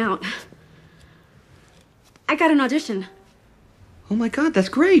freaking out. I got an audition. Oh my God, that's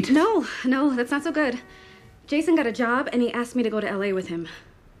great. No, that's not so good. Jason got a job and he asked me to go to LA with him.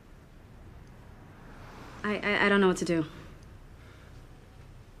 I don't know what to do.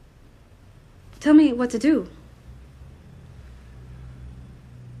 Tell me what to do.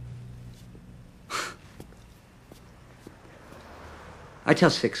 I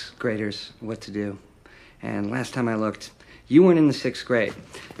tell 6th graders what to do. And last time I looked, you weren't in the 6th grade.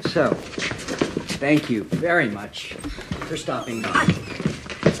 So, thank you very much for stopping by.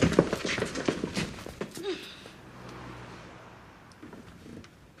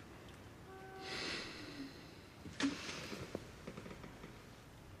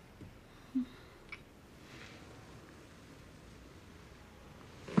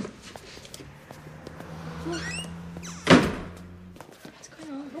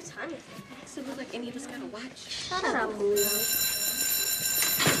 What time is it? It looks like any of us gotta watch. Shut up, Julio.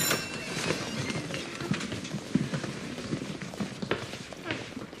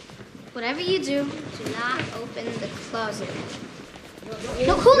 Whatever you do not open the closet.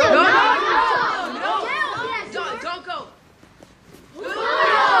 No, Julio! Don't go!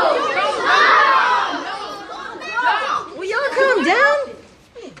 Will y'all calm down?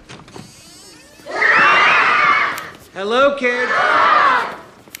 Hello, kids.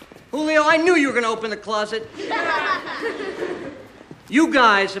 Julio, I knew you were going to open the closet. You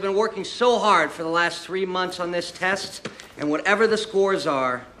guys have been working so hard for the last 3 months on this test, and whatever the scores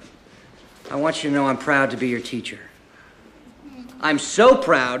are, I want you to know I'm proud to be your teacher. I'm so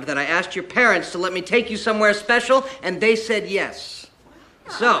proud that I asked your parents to let me take you somewhere special, and they said yes.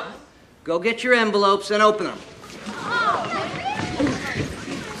 So, go get your envelopes and open them.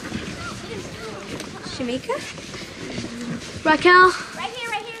 Shamika? Raquel? Right here.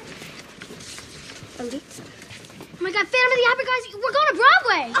 Elite? Oh my God, Phantom of the Opera guys, we're going to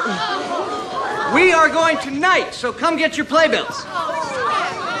Broadway! We are going tonight, so come get your playbills.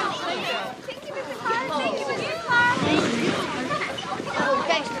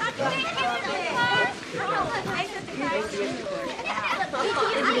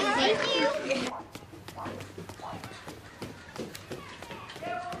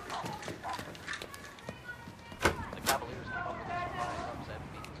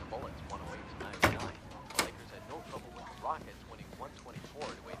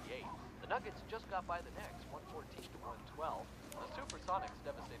 By the next 114 to 112. The Supersonics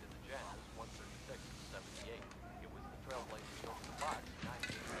devastated the Jazz 136 to 78. It was the Trailblazers over the Bucks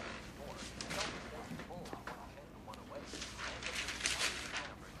 1964. The Celtics won the Bulls 110 to 108. And the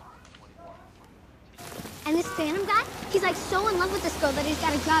Mavericks 21. And this Phantom guy, he's like so in love with this girl that he's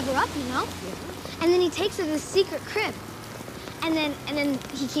got to grab her up, you know? And then he takes her to this secret crib. And then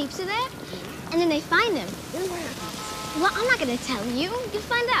he keeps her there. And then they find him. Well, I'm not going to tell you. You'll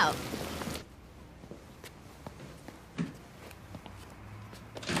find out.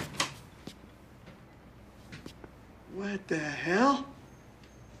 What the hell?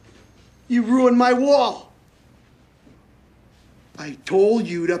 You ruined my wall. I told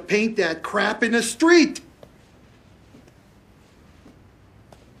you to paint that crap in the street.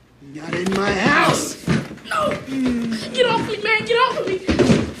 Not in my house. No! Get off me, man! Get off of me!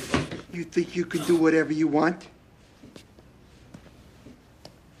 You think you can do whatever you want?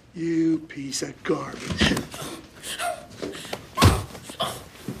 You piece of garbage.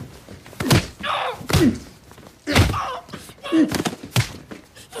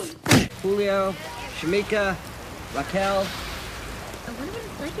 Julio, Shamika, Raquel. I wonder what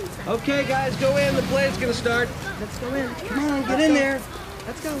it's like inside. Okay, guys, go in. The play's gonna start. Let's go in. Come on, get in there.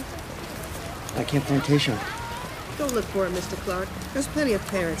 Let's go. I can't find Tayshaun. Go look for him, Mr. Clark. There's plenty of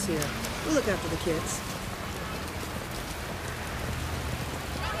parents here. We'll look after the kids.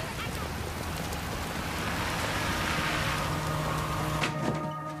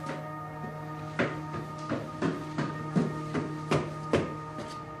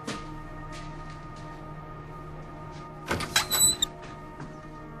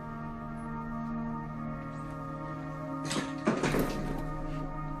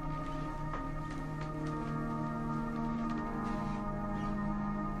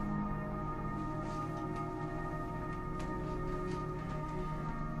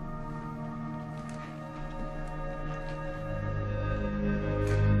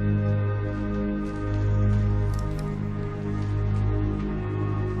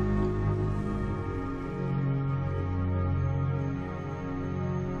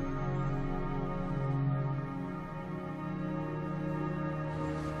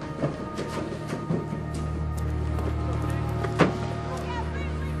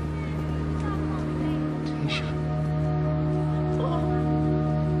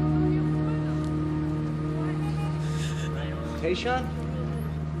 Tayshaun?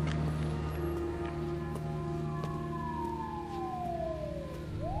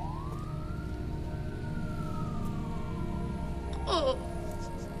 Oh.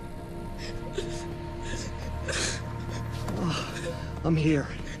 I'm here.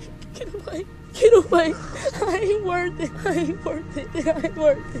 Get away. Get away. I ain't worth it. I ain't worth it. I ain't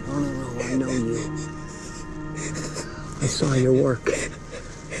worth it. Oh, I know you. I saw your work.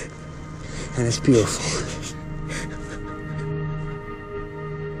 And it's beautiful.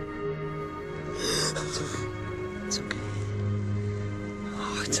 It's okay.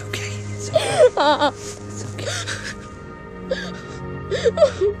 Oh, it's okay. It's okay. It's okay.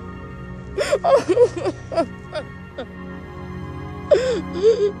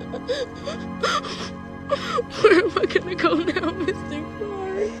 Where am I gonna go now, Mr.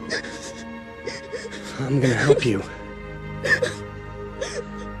 Clark? I'm gonna help you.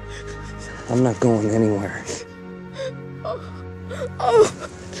 I'm not going anywhere. Oh.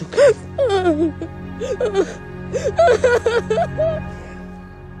 It's okay.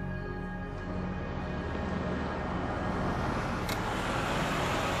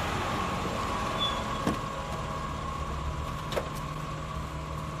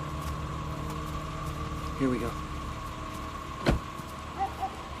 Here we go.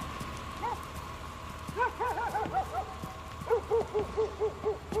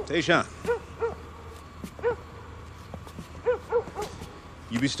 Tayshaun.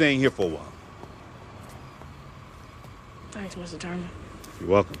 You be staying here for a while. Thanks, Mr. Turner. You're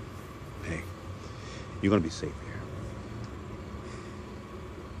welcome. Hey, you're gonna be safe here.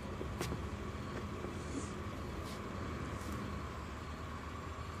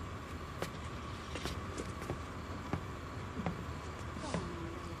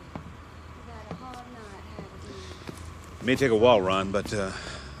 It may take a while, Ron, but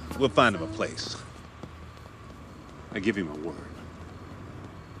we'll find him a place. I give you my word.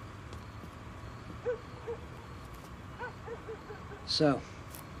 So,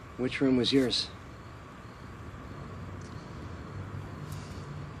 which room was yours?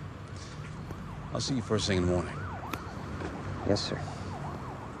 I'll see you first thing in the morning. Yes, sir.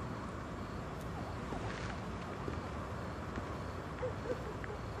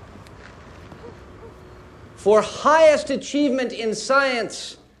 For highest achievement in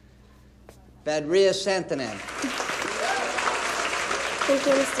science, Badria Santanan. Thank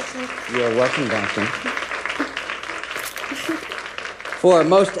you, Mr. Clark. You are welcome, Doctor. For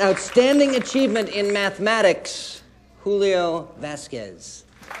most outstanding achievement in mathematics, Julio Vasquez.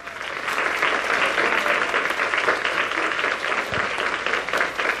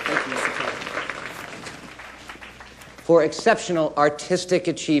 for exceptional artistic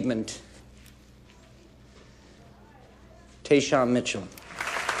achievement, Tayshawn Mitchell.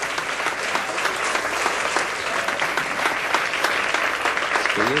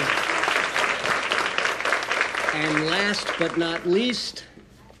 And last but not least,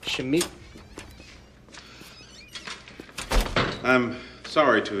 Shamik. I'm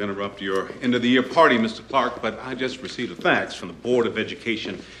sorry to interrupt your end-of-the-year party, Mr. Clark, but I just received a fax from the Board of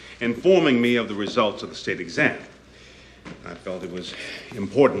Education informing me of the results of the state exam. I felt it was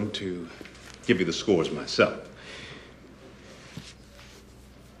important to give you the scores myself.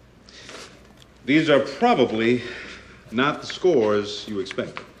 These are probably not the scores you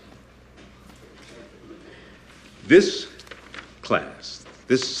expected. This class,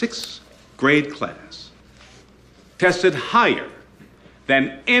 this sixth grade class, tested higher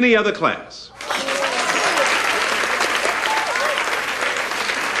than any other class.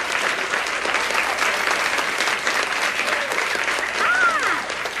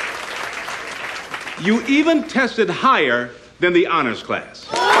 You even tested higher than the honors class.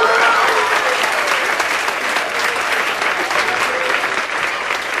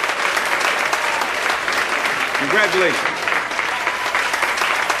 Congratulations.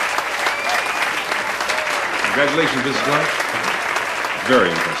 Congratulations, Mrs. Clark. Very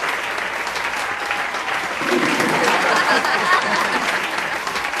impressive.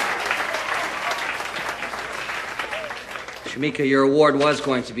 Shamika, your award was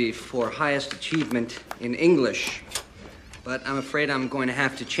going to be for highest achievement in English, but I'm afraid I'm going to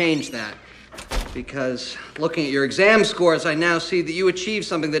have to change that, because looking at your exam scores, I now see that you achieved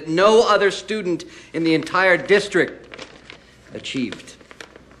something that no other student in the entire district achieved.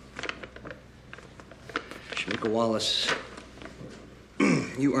 Shamika Wallace,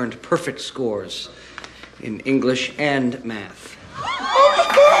 you earned perfect scores in English and math.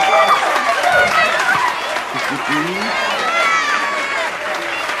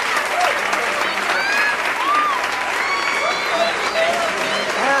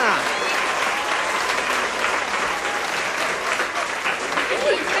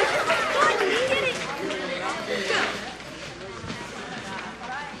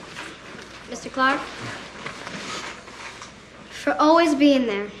 Mr. Clark, for always being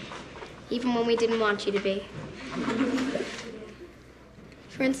there, even when we didn't want you to be.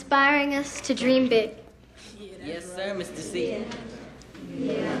 For inspiring us to dream big. Yes, sir, Mr. C.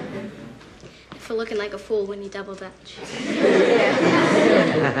 Yeah. For looking like a fool when you double dutch.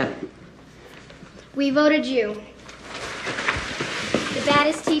 We voted you the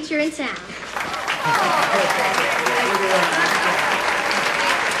baddest teacher in town.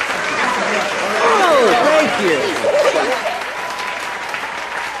 Oh, thank you.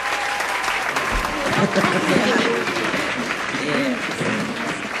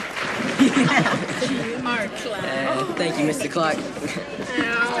 Thank you, Mr. Clark.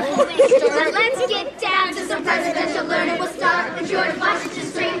 Now let's get down to some presidential learning. We'll start with George Washington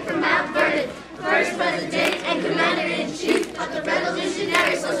straight from Mount Vernon. First president and commander-in-chief of the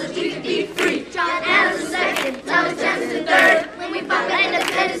revolutionary society to be free. John Adams II, Thomas Jefferson III. When we fought for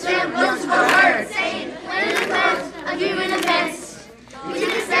independence, Sam Wilson were heard saying, when in the clouds of human events, we did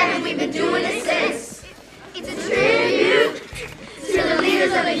it then and we've been doing it since. It's a tribute to the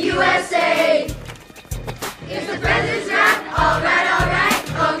leaders of the USA. It's the president's rap, all right,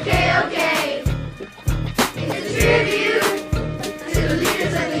 okay, okay. It's a tribute to the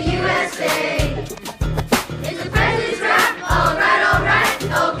leaders of the USA. It's the president's rap, all right,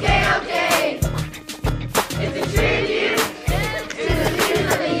 okay, okay. It's a tribute to the leaders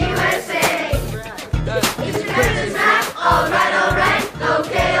of the USA. It's the president's rap, all right,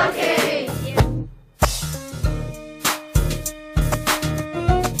 okay, okay.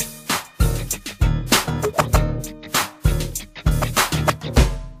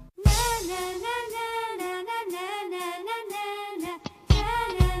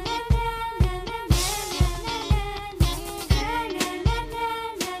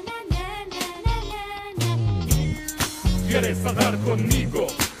 ¿Quieres hablar conmigo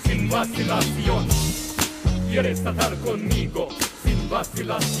sin vacilación? ¿Quieres hablar conmigo sin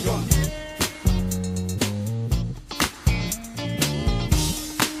vacilación?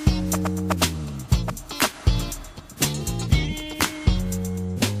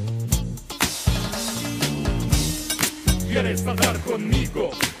 ¿Quieres hablar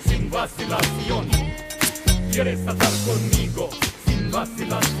conmigo sin vacilación? ¿Quieres hablar conmigo sin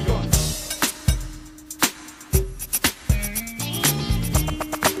vacilación?